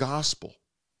Christ through the gospel.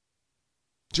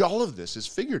 See, all of this is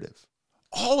figurative.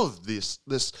 All of this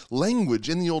language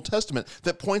in the Old Testament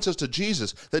that points us to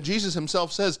Jesus, that Jesus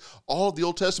himself says, all of the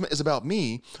Old Testament is about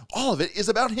me, all of it is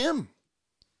about him.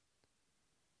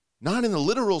 Not in the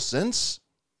literal sense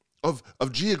of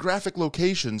geographic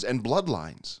locations and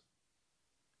bloodlines,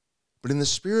 but in the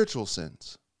spiritual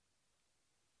sense.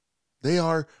 They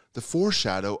are the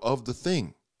foreshadow of the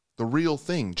thing, the real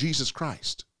thing, Jesus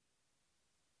Christ.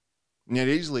 and yet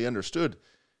easily understood.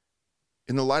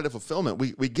 In the light of fulfillment,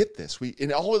 we get this.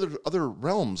 In all other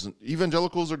realms, and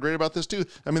evangelicals are great about this too.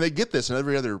 I mean, they get this in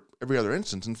every other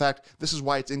instance. In fact, this is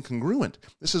why it's incongruent.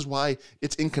 This is why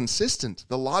it's inconsistent.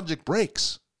 The logic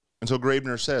breaks. And so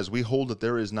Graebner says, we hold that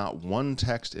there is not one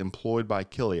text employed by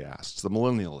chiliasts, the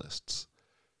millennialists,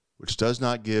 which does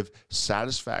not give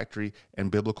satisfactory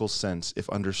and biblical sense if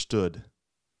understood,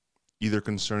 either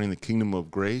concerning the kingdom of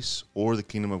grace or the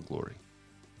kingdom of glory,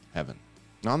 heaven.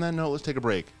 And on that note, let's take a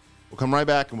break. We'll come right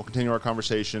back and we'll continue our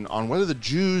conversation on whether the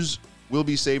Jews will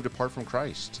be saved apart from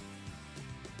Christ.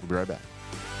 We'll be right back.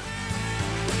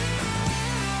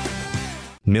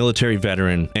 Military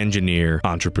veteran, engineer,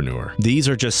 entrepreneur. These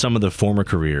are just some of the former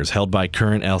careers held by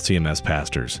current LCMS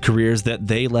pastors, careers that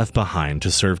they left behind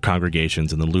to serve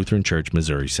congregations in the Lutheran Church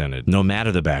Missouri Synod. No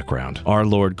matter the background, our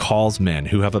Lord calls men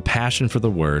who have a passion for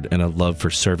the Word and a love for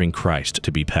serving Christ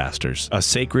to be pastors, a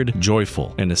sacred,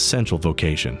 joyful, and essential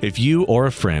vocation. If you or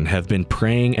a friend have been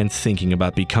praying and thinking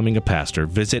about becoming a pastor,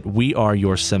 visit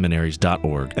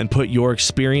weareyourseminaries.org and put your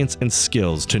experience and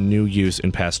skills to new use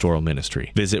in pastoral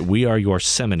ministry. Visit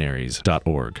weareyourseminaries.org.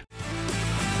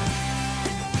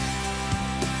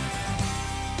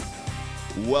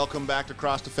 Welcome back to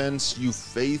Cross Defense, you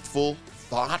faithful,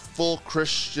 thoughtful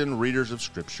Christian readers of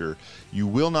Scripture. You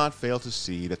will not fail to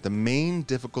see that the main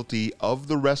difficulty of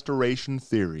the restoration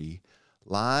theory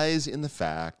lies in the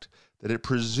fact that it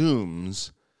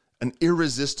presumes an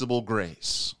irresistible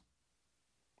grace.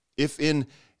 If in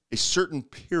a certain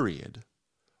period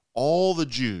all the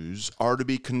Jews are to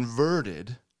be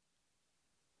converted,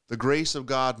 the grace of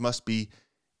God must be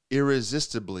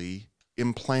irresistibly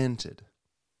implanted.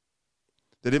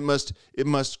 That it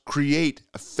must create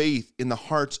a faith in the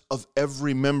hearts of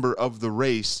every member of the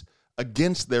race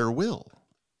against their will.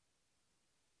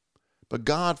 But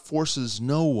God forces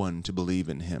no one to believe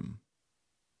in him.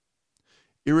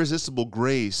 Irresistible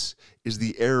grace is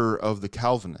the error of the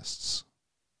Calvinists.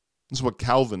 This is what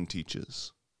Calvin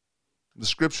teaches. The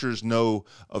Scriptures know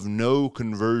of no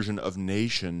conversion of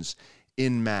nations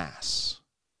in mass.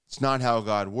 It's not how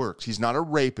God works. He's not a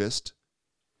rapist.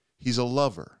 He's a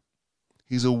lover.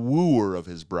 He's a wooer of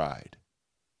his bride.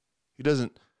 He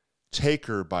doesn't take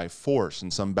her by force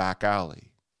in some back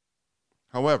alley.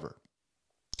 However,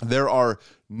 there are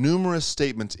numerous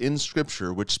statements in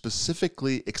Scripture which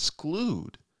specifically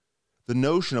exclude the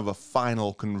notion of a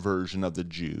final conversion of the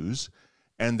Jews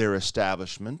and their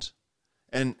establishment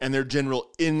and their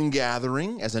general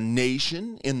ingathering as a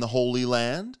nation in the Holy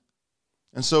Land.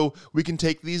 And so we can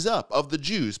take these up. Of the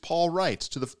Jews, Paul writes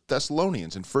to the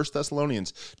Thessalonians in 1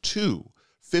 Thessalonians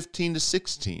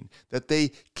 2:15-16, that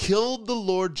they killed the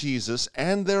Lord Jesus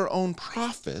and their own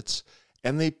prophets,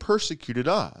 and they persecuted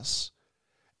us.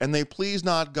 And they please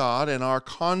not God and are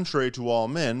contrary to all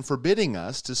men, forbidding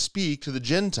us to speak to the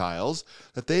Gentiles,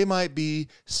 that they might be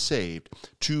saved,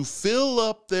 to fill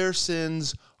up their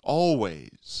sins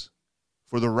always.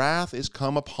 For the wrath is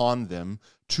come upon them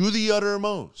to the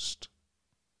uttermost.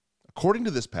 According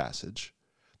to this passage,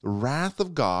 the wrath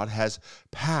of God has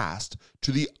passed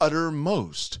to the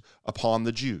uttermost upon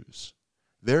the Jews,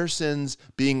 their sins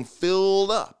being filled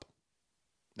up.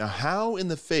 Now, how in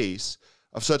the face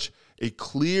of such a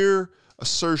clear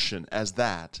assertion as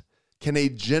that can a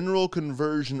general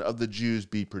conversion of the Jews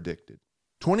be predicted?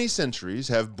 20 centuries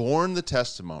have borne the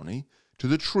testimony to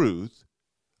the truth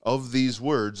of these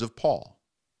words of Paul.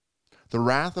 The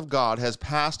wrath of God has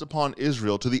passed upon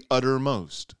Israel to the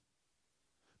uttermost.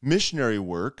 Missionary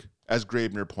work, as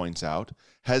Graebner points out,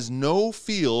 has no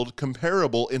field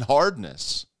comparable in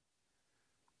hardness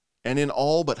and in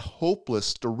all but hopeless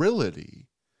sterility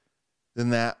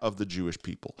than that of the Jewish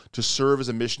people. To serve as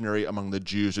a missionary among the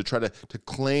Jews, to try to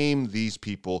claim these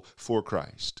people for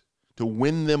Christ, to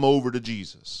win them over to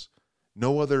Jesus.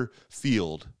 No other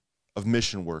field of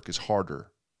mission work is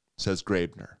harder, says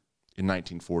Graebner in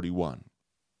 1941.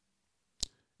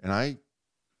 And I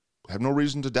have no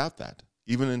reason to doubt that,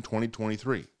 even in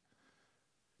 2023.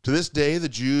 To this day, the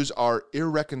Jews are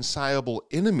irreconcilable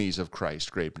enemies of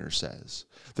Christ, Graebner says.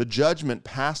 The judgment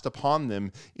passed upon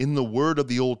them in the word of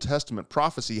the Old Testament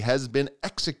prophecy has been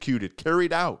executed,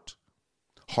 carried out.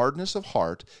 Hardness of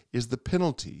heart is the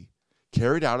penalty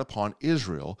carried out upon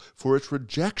Israel for its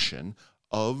rejection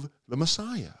of the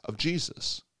Messiah, of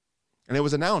Jesus. And it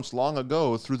was announced long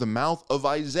ago through the mouth of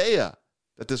Isaiah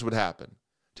that this would happen.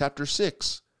 Chapter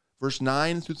 6, verse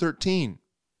 9 through 13.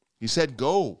 He said,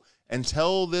 "Go and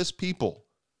tell this people,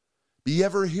 be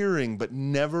ever hearing, but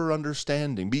never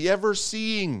understanding. Be ever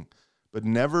seeing, but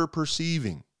never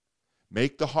perceiving.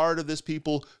 Make the heart of this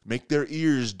people, make their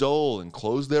ears dull and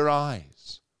close their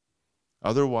eyes.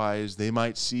 Otherwise, they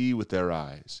might see with their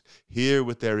eyes, hear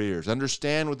with their ears,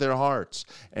 understand with their hearts,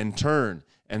 and turn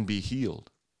and be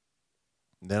healed.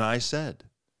 Then I said,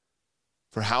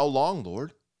 For how long,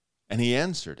 Lord? And he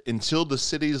answered, Until the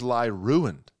cities lie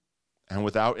ruined and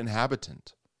without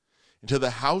inhabitant, until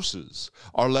the houses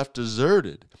are left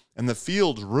deserted and the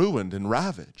fields ruined and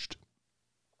ravaged,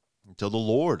 until the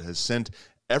Lord has sent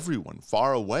everyone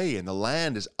far away and the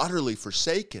land is utterly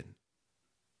forsaken.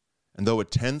 And though a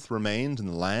tenth remains in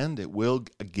the land, it will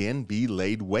again be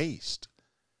laid waste.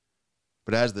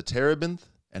 But as the terebinth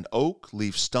and oak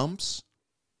leave stumps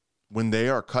when they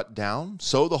are cut down,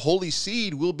 so the holy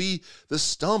seed will be the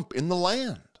stump in the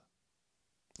land.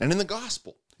 And in the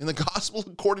gospel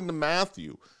according to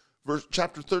Matthew,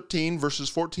 chapter 13, verses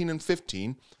 14 and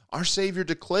 15, our Savior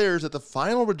declares that the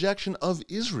final rejection of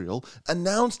Israel,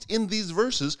 announced in these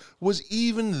verses, was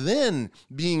even then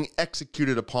being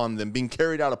executed upon them, being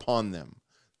carried out upon them.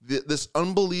 This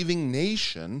unbelieving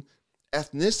nation,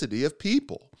 ethnicity of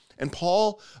people. And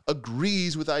Paul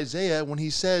agrees with Isaiah when he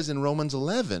says in Romans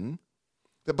 11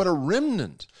 that but a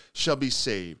remnant shall be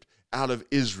saved out of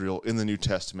Israel in the New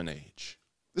Testament age.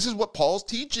 This is what Paul's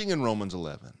teaching in Romans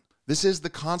 11. This is the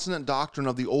consonant doctrine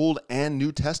of the Old and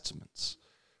New Testaments.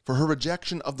 For her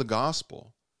rejection of the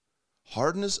gospel,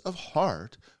 hardness of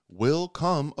heart will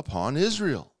come upon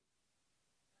Israel.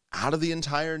 Out of the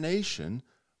entire nation,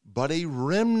 but a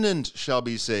remnant shall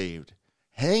be saved.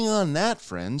 Hang on that,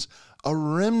 friends, a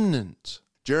remnant.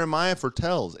 Jeremiah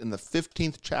foretells in the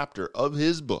 15th chapter of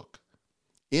his book,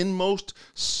 in most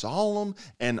solemn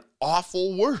and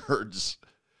awful words,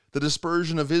 the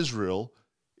dispersion of Israel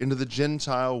into the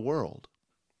Gentile world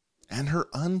and her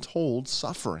untold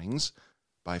sufferings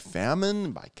by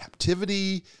famine, by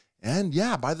captivity, and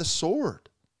by the sword.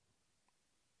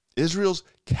 Israel's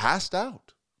cast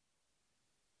out.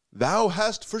 Thou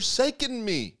hast forsaken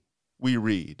me, we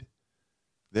read.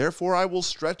 Therefore I will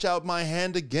stretch out my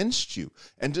hand against you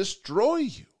and destroy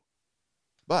you.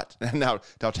 But, now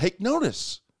take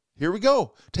notice. Here we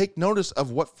go. Take notice of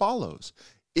what follows.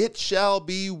 It shall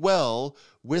be well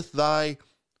with thy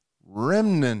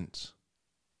remnant.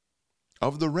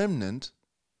 Of the remnant,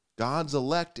 God's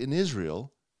elect in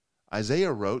Israel,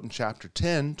 Isaiah wrote in chapter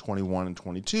 10, 21 and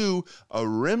 22, a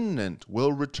remnant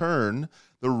will return,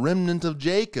 the remnant of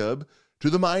Jacob, to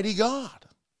the mighty God.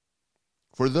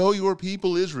 For though your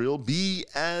people Israel be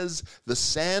as the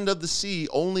sand of the sea,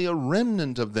 only a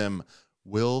remnant of them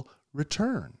will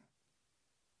return.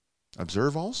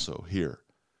 Observe also here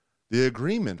the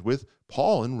agreement with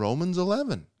Paul in Romans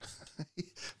 11.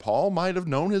 Paul might have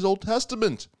known his Old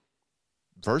Testament.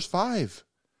 Verse 5.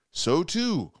 So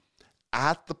too,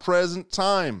 at the present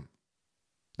time,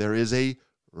 there is a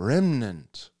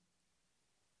remnant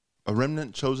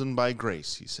chosen by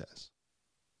grace, he says.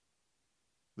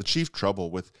 The chief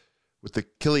trouble with the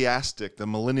chiliastic, the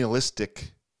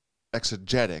millennialistic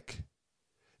exegetic,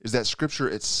 is that Scripture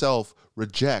itself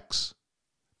rejects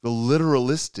the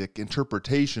literalistic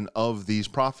interpretation of these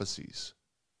prophecies.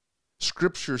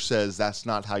 Scripture says that's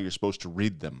not how you're supposed to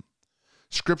read them.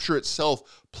 Scripture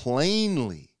itself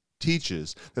plainly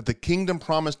teaches that the kingdom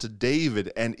promised to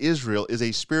David and Israel is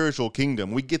a spiritual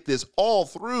kingdom. We get this all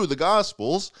through the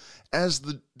Gospels as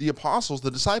the apostles, the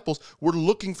disciples, were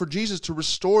looking for Jesus to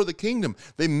restore the kingdom.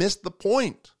 They missed the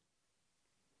point.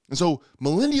 And so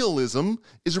millennialism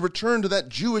is a return to that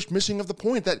Jewish missing of the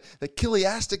point, that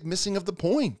chiliastic missing of the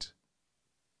point.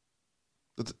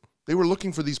 They were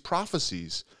looking for these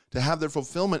prophecies to have their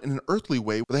fulfillment in an earthly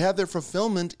way. They have their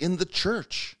fulfillment in the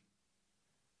church,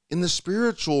 in the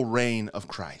spiritual reign of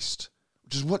Christ,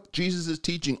 which is what Jesus is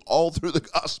teaching all through the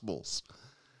Gospels.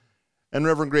 And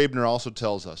Reverend Graebner also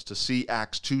tells us to see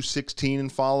Acts 2:16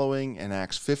 and following, and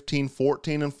Acts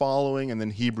 15:14 and following, and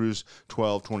then Hebrews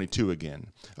 12:22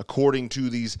 again. According to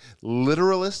these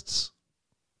literalists,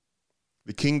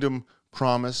 the kingdom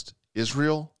promised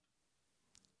Israel,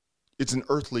 it's an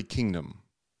earthly kingdom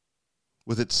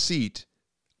with its seat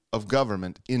of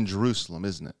government in Jerusalem,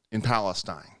 isn't it? In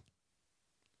Palestine,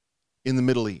 in the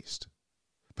Middle East,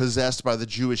 possessed by the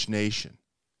Jewish nation.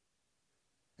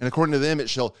 And according to them, it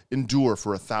shall endure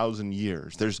for 1,000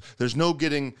 years. There's no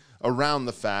getting around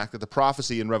the fact that the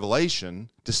prophecy in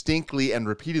Revelation distinctly and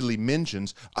repeatedly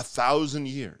mentions 1,000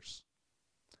 years.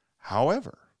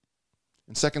 However,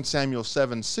 in 2 Samuel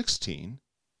 7:16,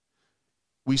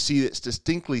 we see it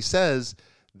distinctly says,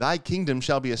 thy kingdom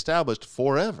shall be established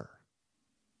forever.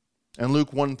 And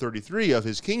Luke 1:33, of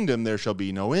his kingdom there shall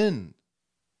be no end.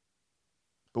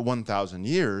 But 1,000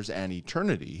 years and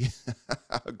eternity,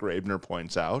 Graebner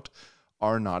points out,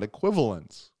 are not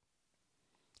equivalents.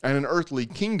 And an earthly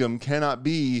kingdom cannot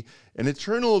be an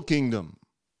eternal kingdom.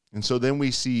 And so then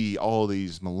we see all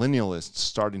these millennialists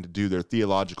starting to do their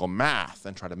theological math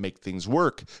and try to make things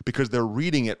work because they're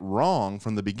reading it wrong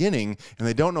from the beginning and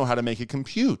they don't know how to make it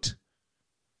compute.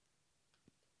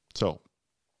 So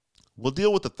we'll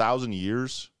deal with the 1,000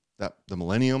 years, that the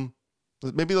millennium.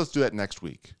 Maybe let's do that next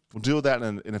week. We'll deal with that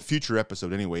in a future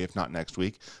episode anyway, if not next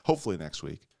week. Hopefully next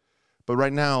week. But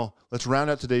right now, let's round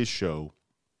out today's show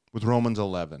with Romans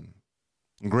 11.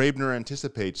 And Graebner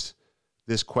anticipates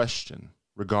this question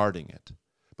regarding it.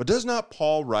 But does not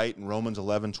Paul write in Romans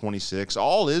 11:26,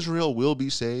 all Israel will be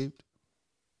saved?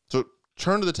 So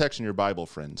turn to the text in your Bible,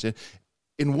 friends.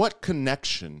 In what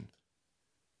connection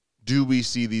do we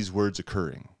see these words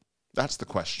occurring? That's the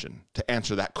question, to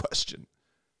answer that question.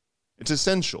 It's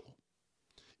essential.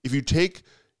 If you take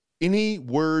any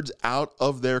words out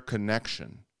of their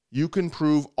connection, you can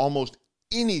prove almost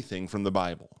anything from the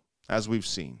Bible, as we've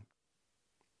seen.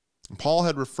 And Paul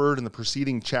had referred in the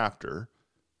preceding chapter,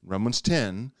 Romans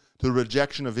 10, to the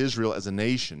rejection of Israel as a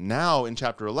nation. Now, in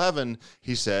chapter 11,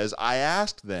 he says, I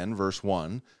asked then, verse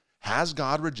 1, has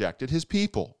God rejected his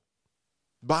people?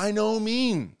 By no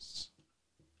means.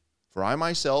 For I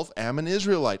myself am an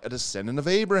Israelite, a descendant of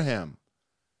Abraham.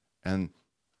 And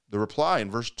the reply in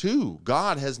verse 2,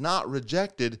 God has not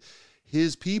rejected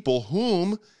his people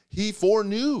whom he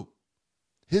foreknew.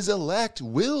 His elect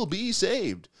will be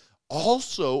saved,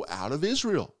 also out of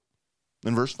Israel.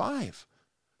 In verse 5,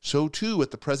 so too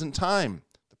at the present time,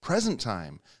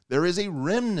 there is a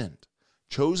remnant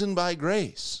chosen by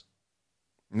grace.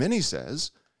 And then he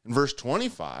says, in verse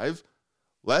 25,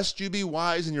 lest you be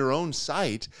wise in your own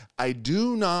sight, I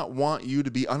do not want you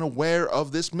to be unaware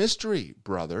of this mystery,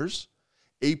 brothers.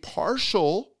 A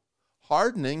partial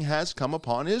hardening has come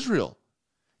upon Israel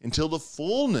until the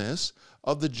fullness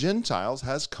of the Gentiles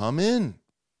has come in.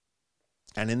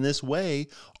 And in this way,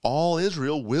 all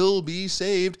Israel will be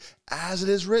saved, as it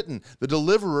is written, the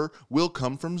deliverer will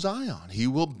come from Zion. He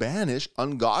will banish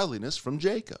ungodliness from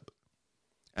Jacob.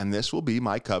 And this will be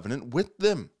my covenant with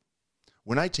them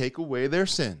when I take away their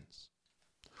sins.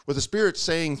 What the Spirit's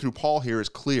saying through Paul here is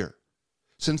clear.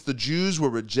 Since the Jews were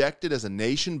rejected as a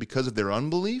nation because of their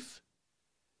unbelief,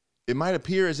 it might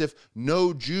appear as if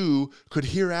no Jew could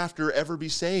hereafter ever be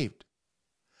saved.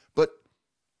 But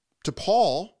to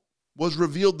Paul was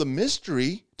revealed the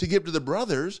mystery to give to the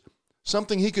brothers,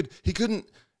 something he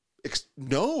couldn't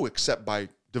know except by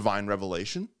divine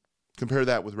revelation. Compare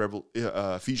that with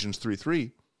Ephesians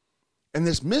 3:3. And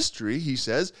this mystery, he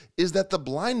says, is that the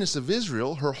blindness of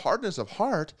Israel, her hardness of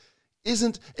heart,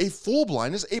 isn't a full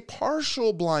blindness, a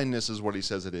partial blindness is what he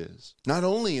says it is. Not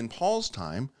only in Paul's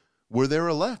time were there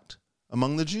elect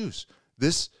among the Jews.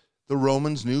 This the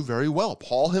Romans knew very well.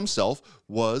 Paul himself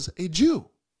was a Jew.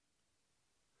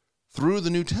 Through the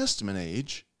New Testament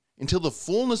age, until the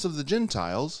fullness of the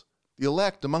Gentiles, the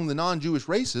elect among the non-Jewish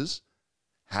races,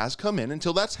 has come in,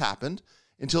 until that's happened,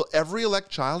 until every elect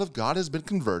child of God has been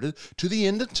converted to the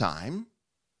end of time,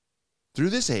 through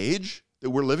this age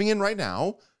that we're living in right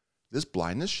now, this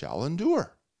blindness shall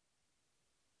endure.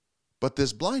 But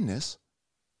this blindness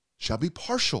shall be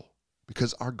partial,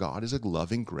 because our God is a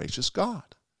loving, gracious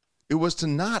God. It was to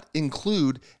not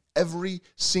include every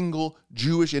single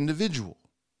Jewish individual.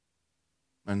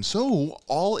 And so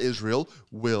all Israel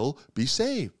will be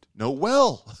saved. Note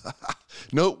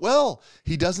well,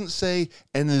 he doesn't say,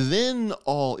 and then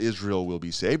all Israel will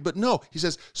be saved, but no, he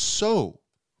says, so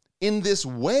in this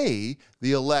way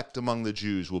the elect among the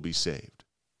Jews will be saved.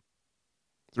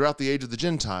 Throughout the age of the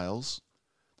Gentiles,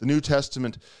 the New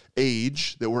Testament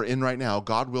age that we're in right now,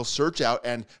 God will search out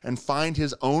and find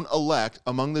his own elect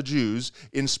among the Jews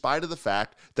in spite of the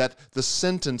fact that the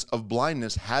sentence of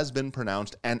blindness has been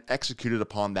pronounced and executed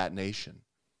upon that nation.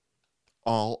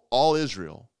 All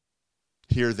Israel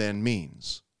here then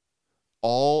means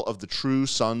all of the true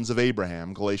sons of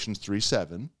Abraham, Galatians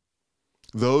 3:7,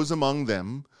 those among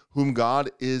them whom God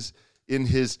is in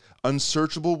his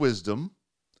unsearchable wisdom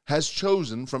has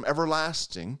chosen from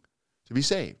everlasting to be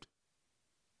saved.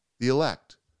 The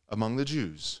elect among the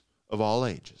Jews of all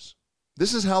ages.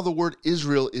 This is how the word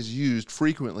Israel is used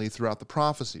frequently throughout the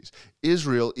prophecies.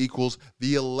 Israel equals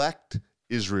the elect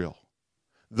Israel.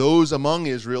 Those among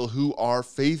Israel who are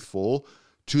faithful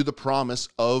to the promise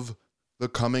of the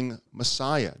coming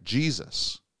Messiah,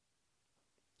 Jesus.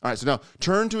 All right, so now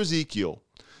turn to Ezekiel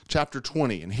chapter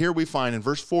 20, and here we find in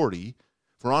verse 40,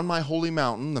 for on my holy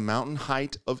mountain, the mountain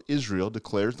height of Israel,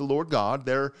 declares the Lord God,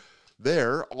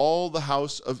 there all the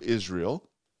house of Israel,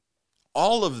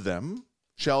 all of them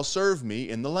shall serve me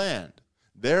in the land.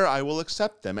 There I will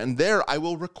accept them, and there I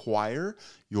will require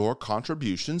your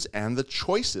contributions and the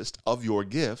choicest of your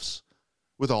gifts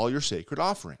with all your sacred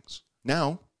offerings.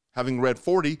 Now, Having read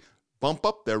 40, bump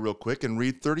up there real quick and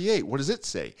read 38. What does it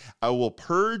say? I will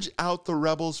purge out the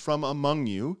rebels from among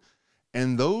you,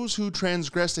 and those who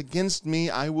transgress against me,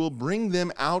 I will bring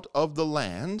them out of the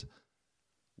land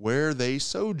where they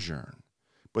sojourn,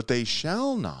 but they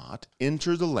shall not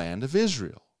enter the land of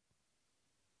Israel.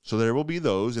 So there will be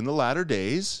those in the latter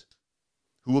days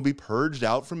who will be purged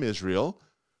out from Israel,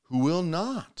 who will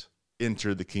not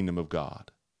enter the kingdom of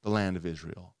God, the land of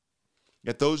Israel.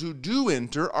 Yet those who do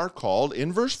enter are called,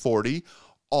 in verse 40,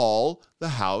 all the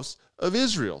house of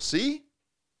Israel. See?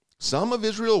 Some of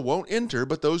Israel won't enter,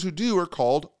 but those who do are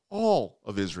called all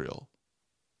of Israel.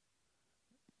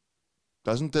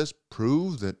 Doesn't this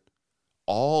prove that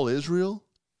all Israel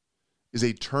is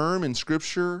a term in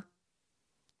Scripture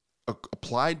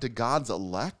applied to God's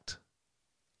elect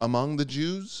among the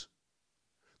Jews?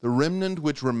 The remnant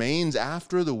which remains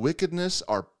after the wickedness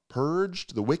are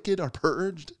purged, the wicked are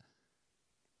purged.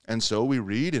 And so we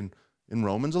read in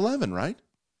Romans 11, right?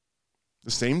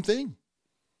 The same thing.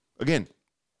 Again,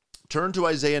 turn to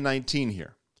Isaiah 19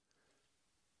 here.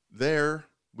 There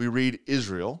we read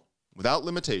Israel, without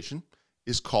limitation,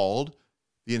 is called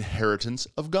the inheritance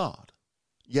of God.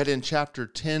 Yet in chapter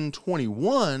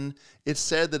 10:21, it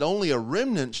said that only a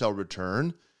remnant shall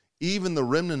return, even the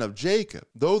remnant of Jacob.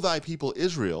 Though thy people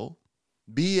Israel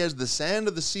be as the sand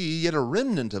of the sea, yet a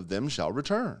remnant of them shall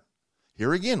return.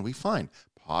 Here again we find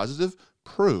positive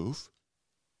proof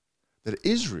that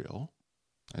Israel,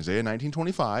 Isaiah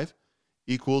 19:25,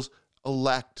 equals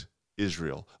elect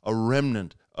Israel, a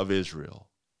remnant of Israel.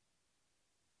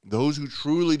 Those who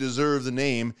truly deserve the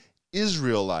name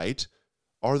Israelite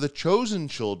are the chosen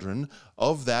children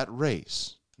of that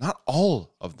race. Not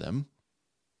all of them,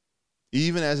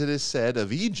 even as it is said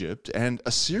of Egypt and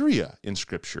Assyria in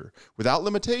Scripture, without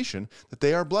limitation, that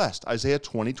they are blessed, Isaiah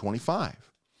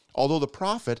 20:25. Although the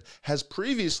prophet has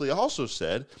previously also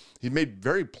said, he made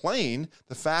very plain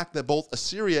the fact that both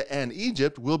Assyria and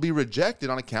Egypt will be rejected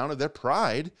on account of their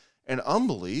pride and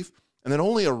unbelief, and that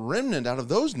only a remnant out of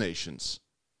those nations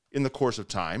in the course of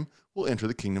time will enter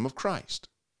the kingdom of Christ.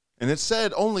 And it's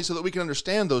said only so that we can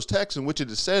understand those texts in which it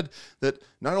is said that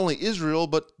not only Israel,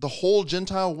 but the whole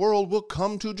Gentile world will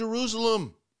come to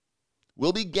Jerusalem,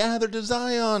 will be gathered to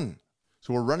Zion.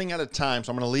 So we're running out of time,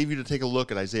 so I'm going to leave you to take a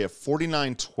look at Isaiah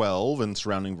 49:12 and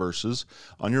surrounding verses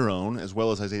on your own, as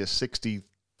well as Isaiah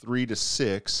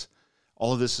 63-6.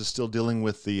 All of this is still dealing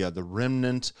with the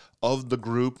remnant of the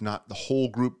group, not the whole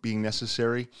group being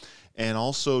necessary. And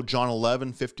also John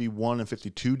 11:51 and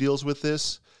 52 deals with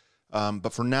this.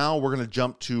 But for now, we're going to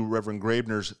jump to Reverend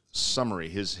Graebner's summary,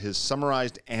 his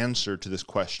summarized answer to this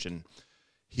question.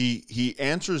 He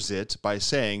answers it by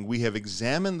saying, we have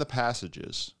examined the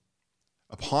passages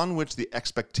upon which the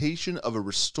expectation of a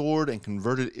restored and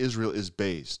converted Israel is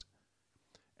based,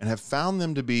 and have found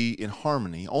them to be in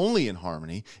harmony, only in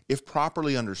harmony, if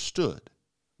properly understood,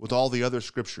 with all the other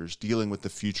scriptures dealing with the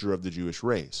future of the Jewish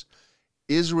race.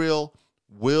 Israel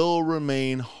will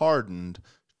remain hardened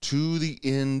to the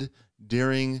end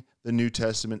during the New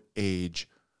Testament age.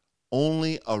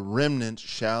 Only a remnant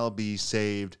shall be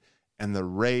saved, and the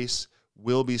race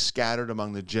will be scattered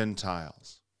among the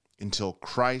Gentiles until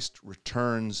Christ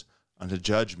returns unto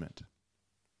judgment.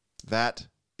 That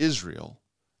Israel,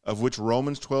 of which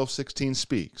Romans 12:16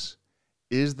 speaks,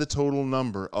 is the total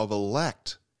number of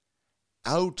elect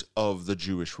out of the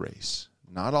Jewish race,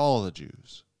 not all the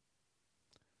Jews.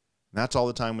 And that's all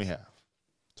the time we have.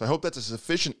 So I hope that's a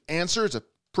sufficient answer. It's a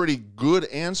pretty good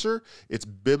answer. It's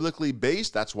biblically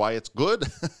based. That's why it's good.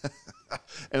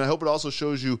 And I hope it also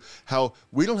shows you how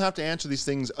we don't have to answer these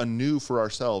things anew for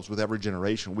ourselves with every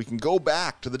generation. We can go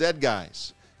back to the dead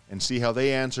guys and see how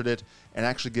they answered it and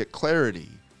actually get clarity,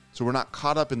 so we're not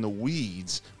caught up in the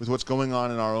weeds with what's going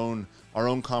on in our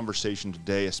own conversation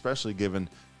today, especially given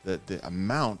the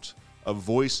amount of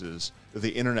voices that the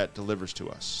internet delivers to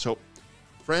us. So,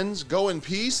 friends, go in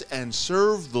peace and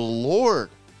serve the Lord,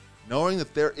 knowing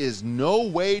that there is no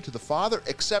way to the Father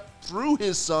except through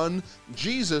his Son,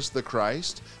 Jesus the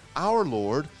Christ, our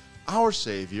Lord, our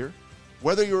Savior.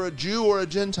 Whether you're a Jew or a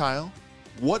Gentile,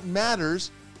 what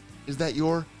matters is that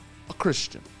you're a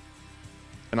Christian.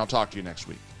 And I'll talk to you next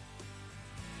week.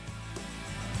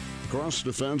 Cross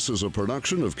Defense is a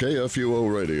production of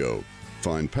KFUO Radio.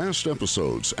 Find past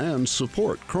episodes and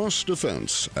support Cross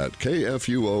Defense at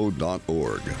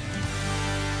kfuo.org.